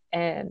it,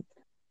 and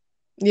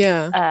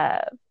Yeah.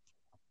 uh,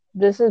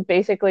 this is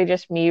basically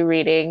just me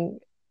reading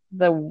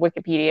the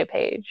Wikipedia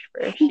page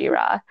for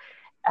She-Ra,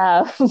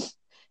 um,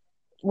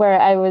 where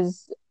I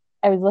was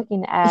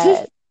looking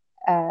at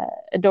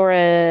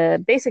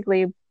Adora,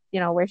 basically,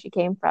 where she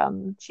came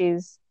from.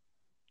 She's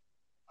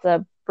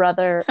the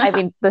brother. I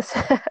mean, this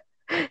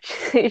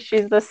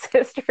she's the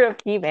sister of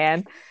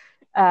He-Man,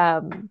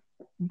 um,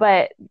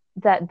 but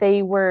that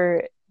they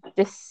were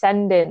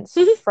descendants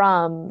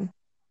from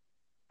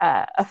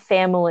a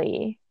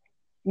family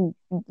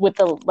with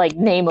the like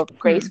name of Hmm.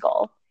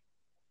 Grayskull.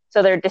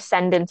 So they're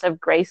descendants of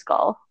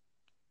Grayskull.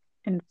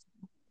 And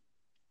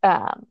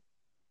Um,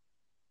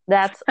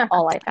 that's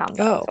all I found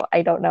though, Oh. so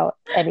I don't know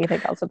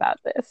anything else about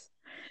this.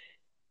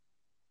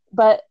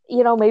 But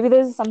maybe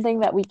this is something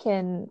that we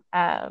can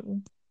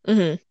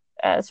Mhm.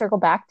 circle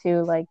back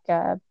to, like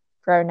for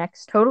our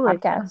next totally. Yeah.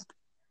 podcast.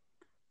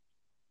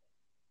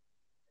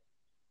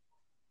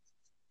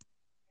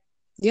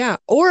 Yeah.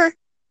 Or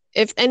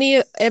if any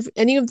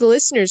of the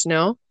listeners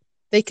know,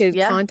 they could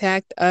Yeah,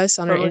 contact us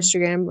on our totally.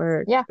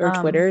 Instagram Yeah, or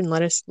Twitter and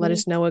let we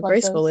us know what love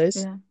Grayskull those.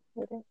 is.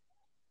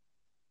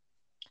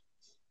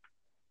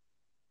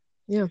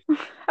 Yeah. Yeah.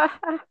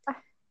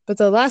 But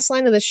the last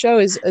line of the show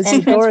is And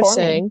Zadora transforming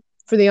saying,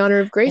 "For the honor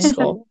of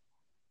Grayskull." into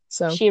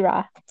So,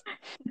 She-Ra.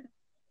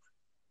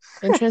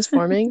 and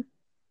transforming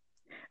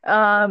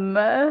um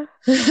the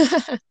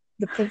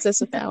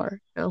Princess of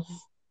Power. No.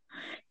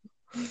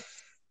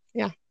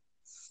 Yeah.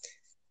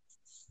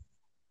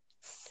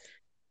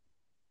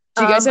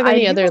 Do you guys have I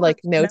any do other have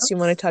like notes you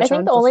want to notes. I touch think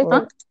on the only before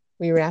thing Huh?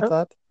 we wrap oh,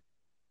 up?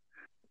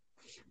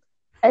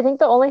 I think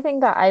the only thing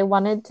that I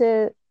wanted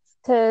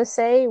to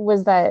say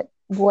was that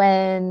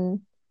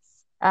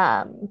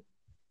um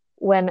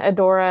when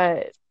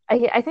Adora,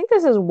 I think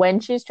this is when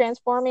she's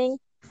transforming.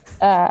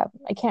 I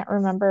can't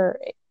remember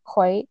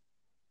quite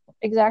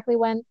exactly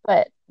when,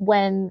 but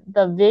when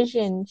the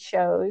vision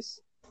shows,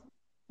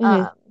 Hmm.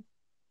 um,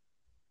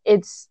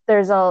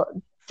 there's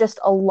just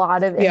a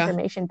lot of Yeah.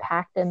 information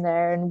packed in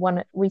there, and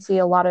when we see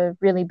a lot of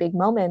really big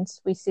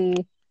moments, we see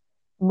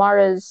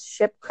Mara's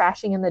ship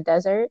crashing in the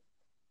desert.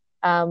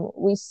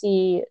 We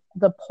see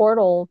the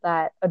portal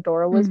that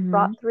Adora was Hmm.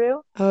 brought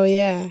through, Oh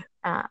yeah.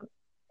 um,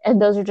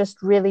 and those are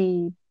just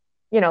really,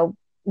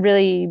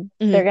 really,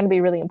 Hmm. they're going to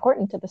be really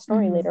important to the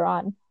story Hmm. later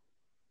on.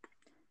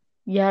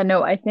 Yeah,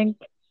 no, I think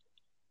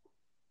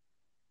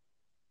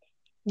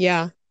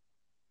Yeah.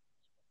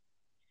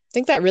 I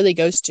think that really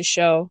goes to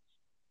show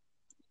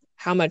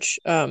how much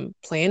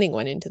planning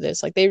went into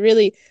this. Like they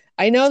really,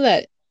 I know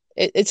that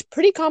it's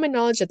pretty common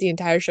knowledge that the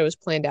entire show is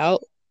planned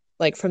out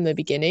like from the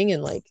beginning,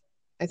 and like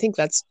I think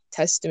that's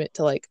testament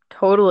to like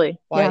Totally.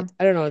 why Yeah.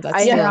 I don't know if that's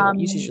I the right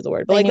usage of the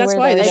word, but They like knew that's where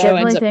why they the were I show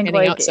going. ends definitely up think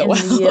panning out like so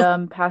in the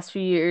well. past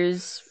few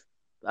years,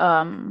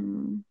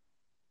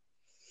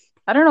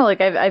 I don't know,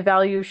 like I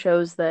value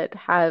shows that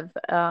have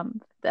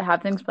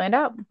things planned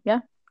out. Yeah,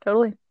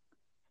 totally.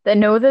 They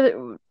know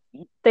that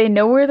they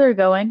know where they're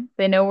going,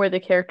 they know where the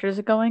characters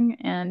are going,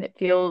 and it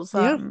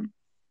Yeah,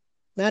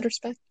 mad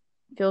respect.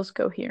 feels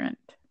coherent,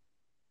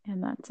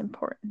 and that's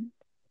important.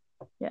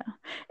 Yeah.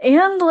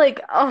 And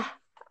like, oh,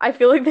 I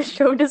feel like the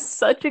show does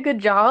such a good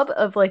job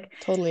of like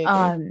Totally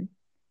agree.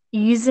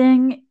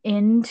 easing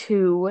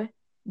into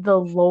the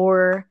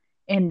lore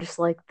and just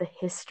like the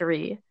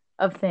history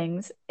of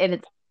things. And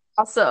it's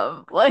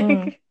awesome.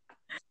 Like,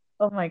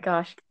 oh my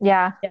gosh.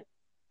 Yeah. Yeah.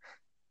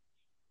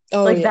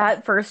 Oh Like yeah,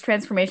 that first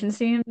transformation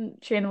scene,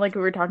 Shannon, like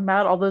we were talking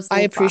about, all those I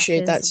little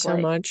appreciate flashes that of so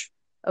like, much.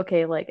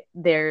 okay, like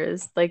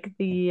there's like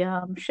the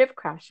ship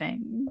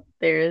crashing,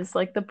 there's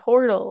like the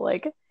portal,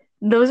 like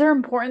those are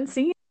important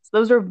scenes.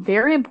 Those are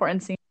very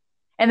important scenes.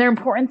 And they're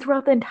important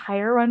throughout the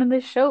entire run of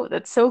this show.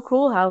 That's so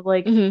cool how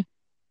like Hmm.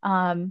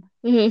 um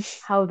Hmm.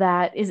 how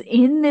that is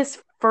in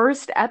this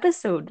first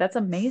episode. That's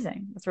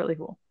amazing. That's really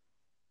cool.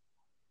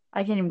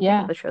 I can't even think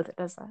of Yeah. the show that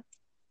does that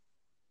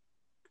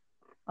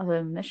other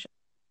than this show.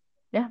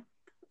 Yeah,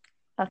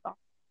 that's all.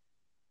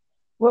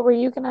 What were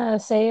you gonna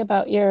say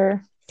about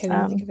your Can't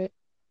even think of it.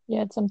 you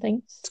had some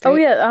things, It's Oh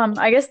great. yeah,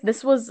 I guess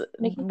this was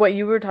Nikki? what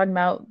you were talking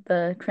about,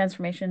 the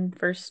transformation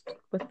first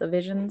with the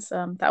visions.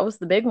 That was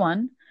the big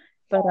one.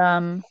 But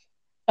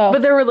Oh,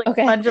 but there were like a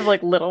okay. bunch of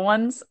like little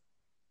ones.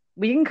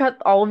 We can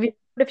cut all of it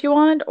if you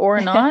want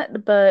or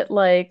not, but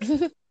like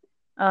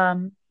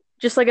um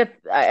just like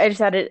I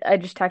just added, I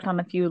just tacked on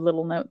a few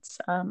little notes.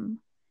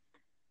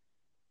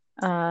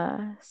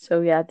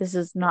 So yeah, this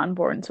is not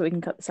important, so we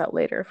can cut this out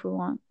later if we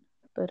want.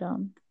 But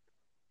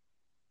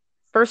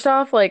first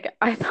off, like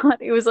I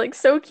thought it was like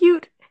so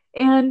cute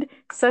and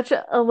such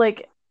a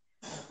like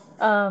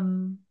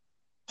um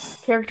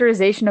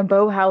characterization of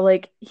Bo, how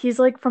like he's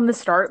like from the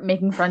start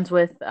making friends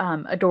with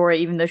Adora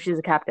even though she's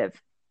a captive.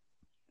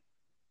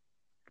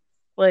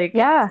 Like,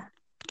 Yeah.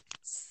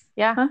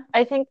 Yeah. huh?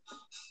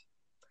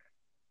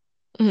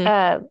 Hmm.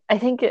 I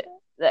think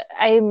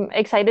I'm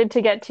excited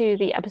to get to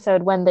the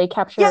episode when they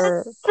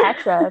capture Yes.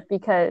 Catra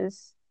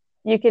because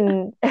you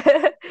can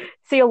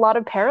see a lot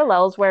of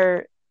parallels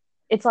where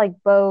it's like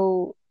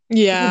Bo,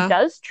 he Yeah.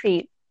 does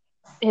treat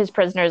his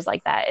prisoners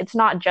like that. It's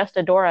not just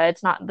Adora,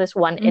 it's not this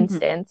one Mhm.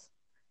 instance.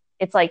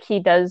 It's like he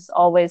does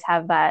always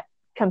have that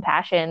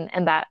compassion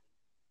and that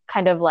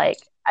kind of like,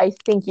 I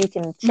think you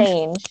can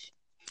change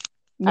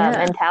Yeah.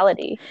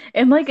 mentality.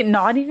 And like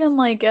not even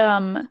like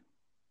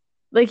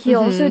he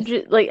also Hmm.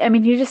 like I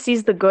mean he just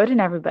sees the good in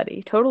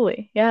everybody.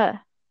 Totally. Yeah.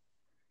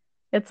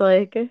 It's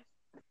like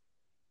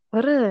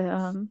what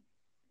a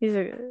he's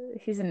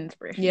an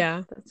inspiration.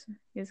 Yeah.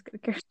 He's a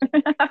good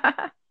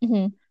character.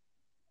 Mhm.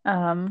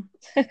 Um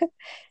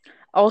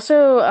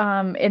Also,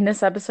 in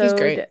this He's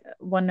great. episode,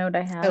 one note I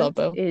I have love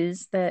Bo.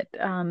 is that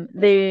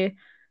they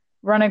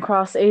run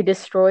across a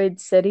destroyed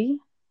city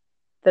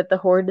that the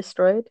Horde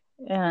destroyed,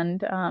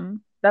 and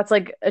that's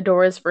like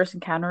Adora's first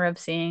encounter of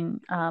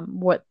seeing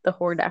what the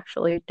Horde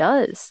actually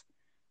does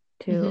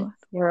Hmm. to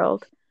the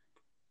world,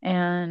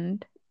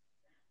 and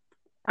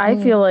I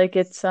Mm. feel like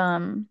it's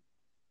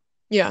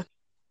Yeah.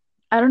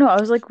 I don't know, I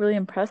was like really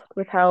impressed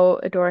with how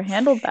Adora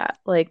handled that.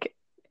 Like,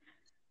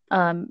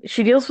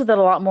 she deals with it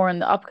a lot more in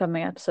the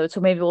upcoming episode, so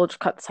maybe we'll just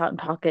cut this out and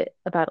talk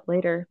about it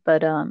later.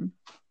 But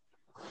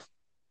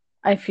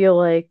I feel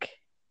like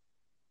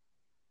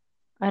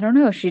I don't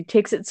know, she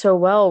takes it so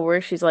well where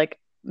she's like,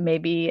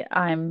 maybe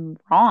I'm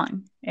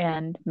wrong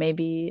and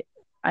maybe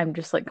I'm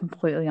just like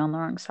completely on the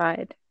wrong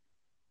side.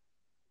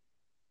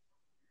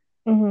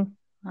 Mhm.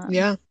 Um,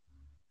 Yeah.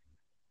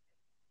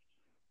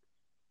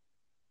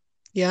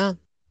 Yeah.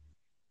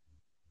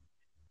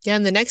 Yeah.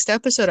 In the next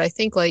episode, I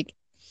think like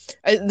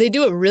they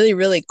do a really,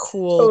 really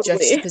cool totally.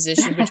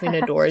 juxtaposition between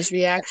Adora's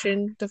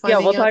reaction to Yeah,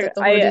 we'll finding out talk. that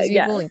the Horde is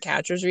Yeah, evil and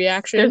Catra's there's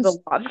reaction. a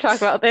lot to talk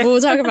about there. But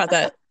we'll talk about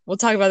that. We'll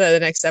talk about that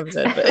in the next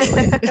episode. But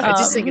Totally. I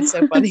just think it's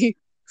so funny.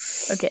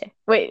 Okay.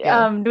 Wait,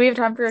 Yeah. do we have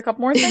time for a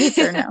couple more things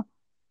or no?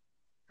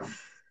 Yeah.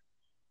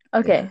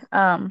 Okay.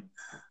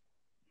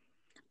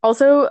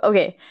 Also,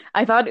 okay,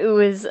 I thought it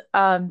was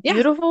Yeah.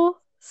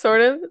 beautiful,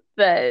 sort of,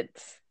 that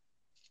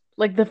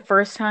like the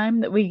first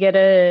time that we get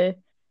a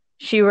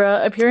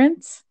She-Ra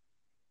appearance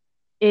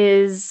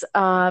is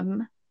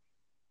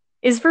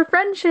for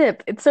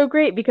friendship. It's so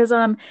great because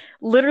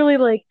literally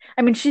like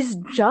I mean she's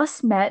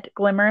just met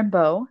Glimmer and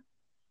Bow.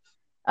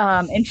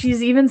 And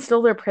she's even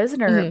still their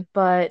prisoner, Hmm.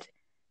 but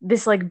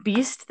this like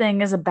beast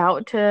thing is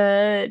about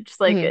to just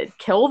like Hmm.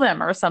 kill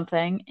them or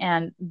something,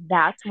 and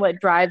that's what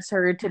drives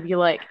her to be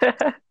like,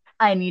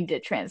 I need to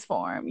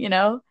transform, you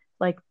know?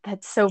 Like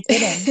that's so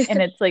fitting.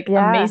 And it's like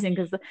Yeah. amazing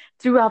because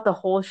throughout the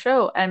whole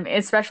show, and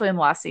especially in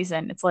the last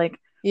season, it's like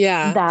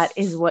Yeah. that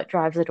is what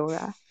drives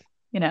Adora,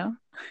 you know?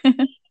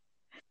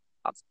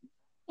 Awesome.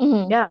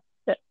 Mhm. Yeah.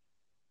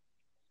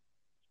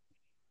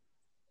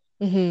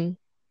 Mm-hmm.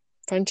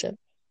 Friendship.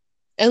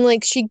 And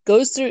like she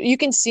goes through, you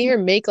can see her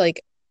make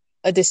like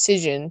a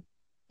decision.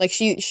 Like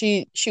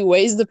she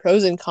weighs the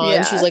pros and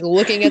cons. She's Yeah. like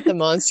looking at the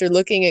monster,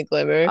 looking at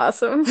Glimmer,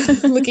 Awesome.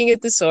 looking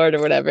at the sword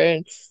or whatever.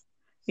 And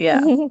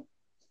Yeah.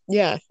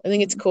 yeah, I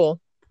think it's cool.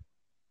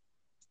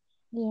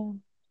 Yeah.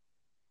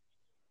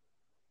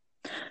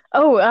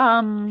 Oh,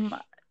 I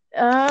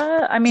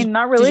mean,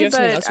 not Did you really, have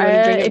something but else you wanted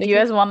to bring up, if you Nikki?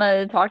 guys want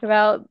to talk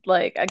about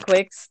like a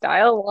quick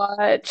style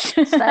watch.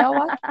 Style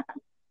watch?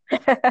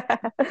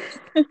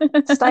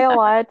 Style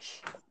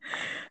watch.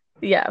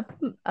 Yeah.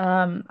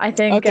 I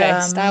think Okay,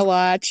 style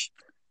watch.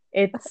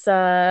 it's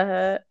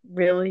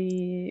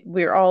really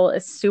we're all a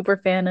super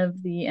fan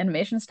of the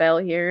animation style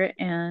here,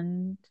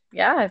 and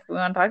yeah, if we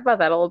want to talk about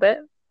that a little bit,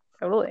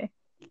 totally.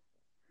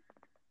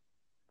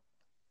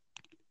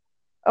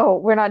 Oh,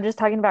 we're not just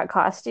talking about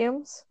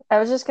costumes. I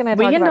was just gonna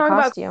We talk can about talk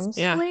about costumes.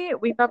 Yeah.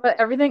 we talk about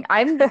everything.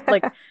 I'm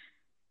like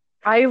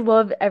I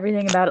love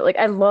everything about it. Like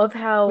I love We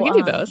how can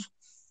do both.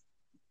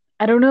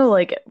 I don't know,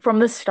 like from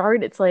the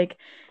start it's like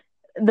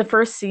the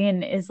first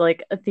scene is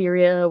like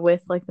Etheria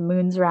with like the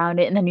moons around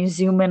it, and then you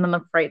zoom in on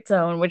the fright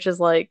zone, which is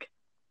like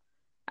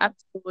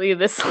absolutely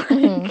this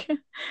Mhm. like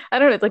I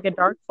don't know, it's like a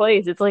dark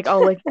place. It's like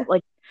all like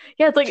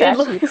yeah, it's like it Trash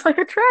heap. looks like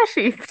a trash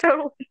heap,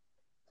 totally.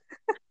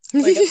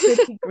 Like a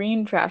pretty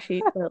green trash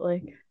heap, but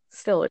like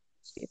still a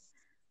trash heap.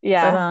 But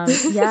Yeah.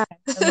 yeah,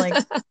 and like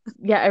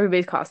yeah,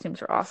 everybody's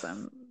costumes are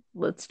awesome.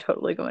 Let's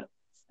totally go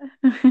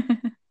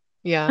in.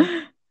 Yeah.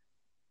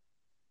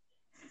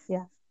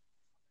 Yeah.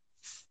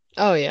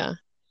 Oh yeah.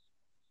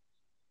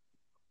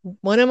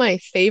 One of my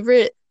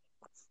favorite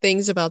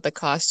things about the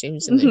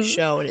costumes in this Mhm.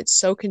 show, and it's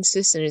so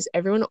consistent, is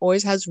everyone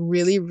always has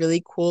really,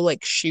 really cool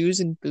like shoes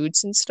and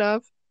boots and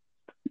stuff.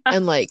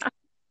 And like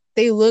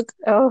they look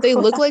Oh. they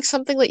look like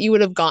something that you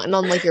would have gotten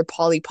on like your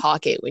Polly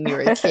Pocket when you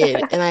were a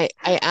kid. And I You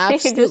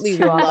could just absolutely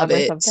chew on love them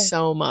or it something.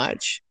 so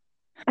much.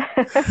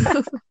 I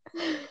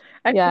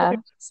feel Yeah. like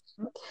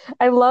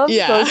I love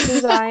Yeah. So's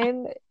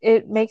design.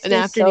 It makes An me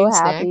so afternoon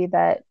snack. happy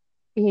that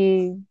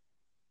he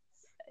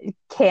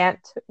can't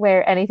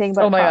wear anything oh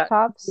but my crop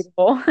god, tops.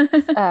 beautiful.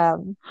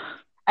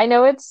 I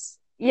know it's,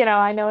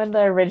 I know in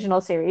the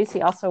original series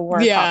he also wore a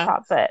crop Yeah.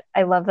 top, but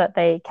I love that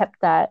they kept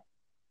that.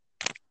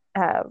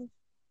 Um,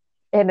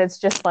 and it's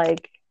just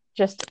like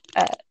just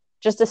uh,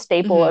 just a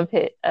staple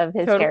Mhm. of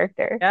his Totally.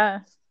 character. Yeah.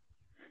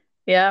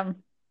 Yeah.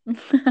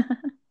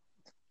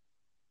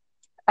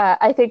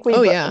 I think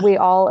Oh yeah. we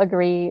all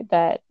agree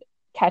that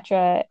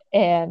Ketra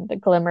and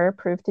Glimmer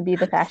proved to be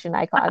the fashion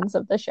icons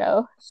of the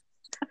show.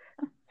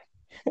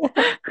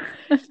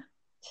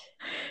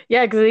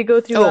 Yeah, because Oh, they for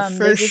go through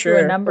a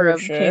sure. number For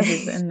of sure.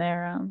 changes in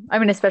their I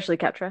mean especially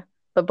Ketra,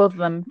 but both of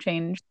them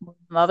changed more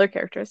than the other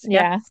characters.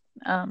 Yeah.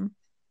 Yeah. Um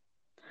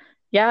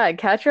yeah,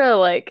 Ketra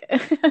like I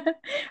think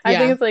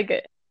Yeah. it's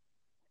like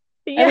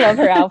I love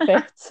her yeah.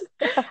 outfits.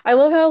 I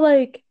love how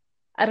like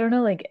I don't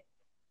know, like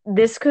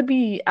this could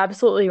be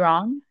absolutely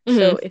wrong. Mhm.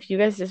 So if you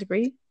guys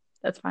disagree,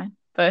 that's fine.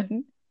 But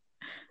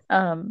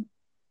um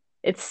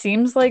it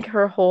seems like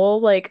her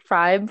whole like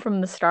vibe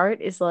from the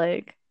start is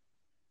like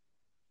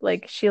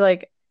she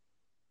like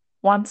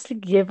wants to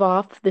give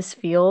off this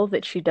feel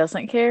that she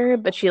doesn't care,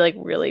 but she like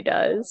really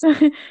does.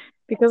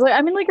 Because like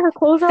I mean like her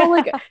clothes are all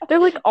like they're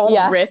like all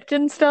Yeah. ripped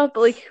and stuff,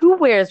 but like who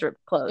wears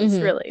ripped clothes,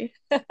 Mhm. really?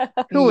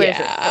 Who wears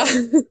ripped Yeah.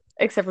 clothes?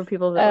 Except for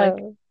people that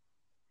like Uh,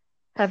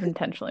 have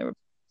intentionally ripped.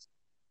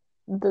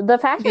 the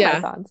fashion Yeah.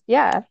 icons.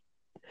 Yeah.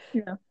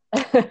 Yeah,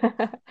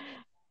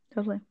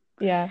 totally.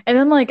 Yeah. And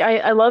then like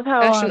I love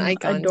how Fashion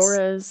icons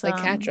Adora's like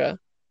Katra.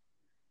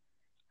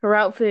 her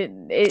outfit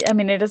I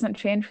mean it doesn't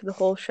change for the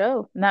whole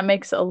show. And that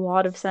makes a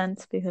lot of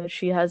sense because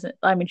she hasn't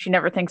I mean she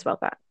never thinks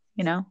about that,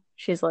 you know?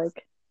 She's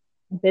like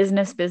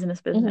business, business,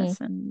 Mhm. business,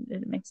 and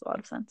it makes a lot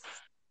of sense.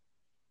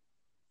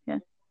 Yeah.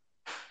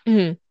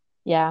 Mhm.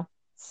 Yeah.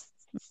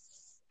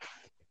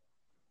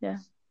 Yeah.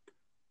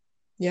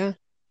 Yeah.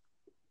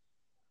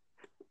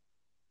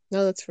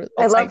 No, that's I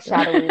that's love hype.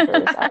 Shadow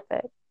Weaver's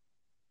outfit.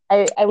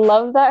 I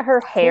love that her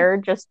hair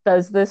just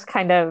does this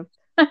kind of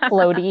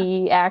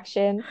floaty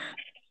action,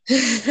 at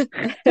And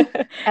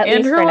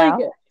least her for like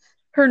now.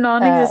 her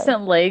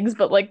non-existent legs,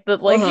 but like the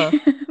like Uh-huh.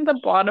 the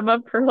bottom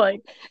of her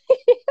like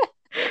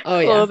Oh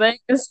yeah. clothing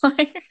is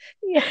like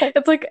Yeah.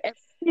 it's like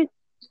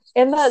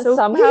And that so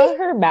somehow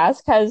her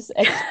mask has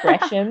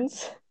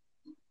expressions.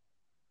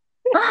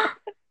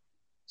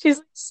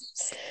 she's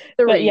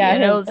But silly, yeah, you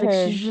know? her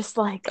It's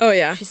like her Oh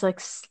yeah. she's like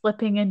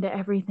slipping into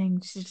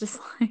everything. She's just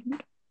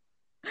like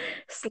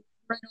slipping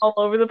all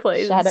over the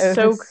place. It's so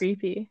shadows.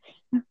 creepy.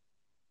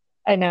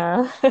 I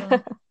know.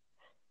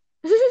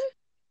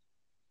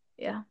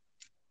 Yeah.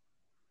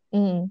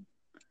 Mm.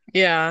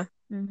 Yeah.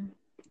 Mhm.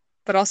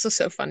 But also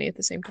so funny at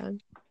the same time.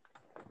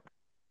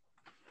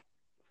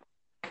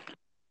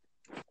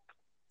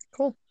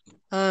 Cool.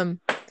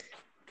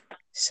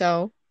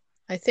 So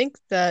I think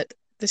that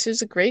this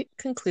is a great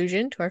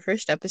conclusion to our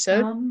first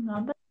episode.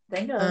 Not that I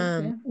think of,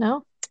 yeah.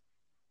 No,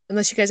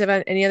 Unless you guys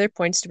have any other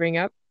points to bring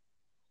up.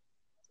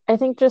 I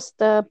think just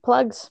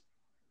plugs.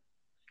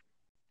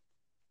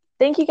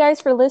 thank you guys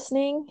for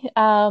listening.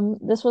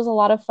 This was a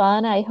lot of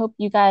fun. I hope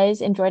you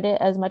guys enjoyed it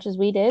as much as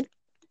we did.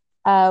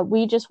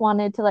 We just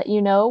wanted to let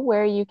you know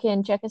where you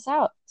can check us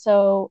out.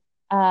 So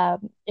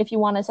if you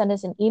want to send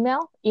us an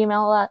email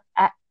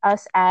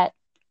us at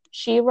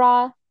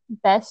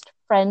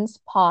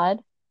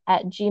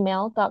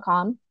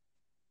shirabestfriendspod@gmail.com.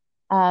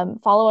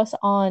 Follow us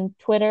on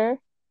Twitter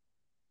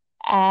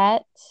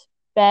at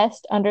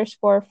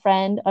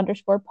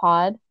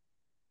best_friend_pod,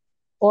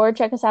 or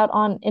check us out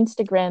on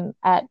Instagram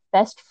at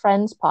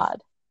bestfriendspod.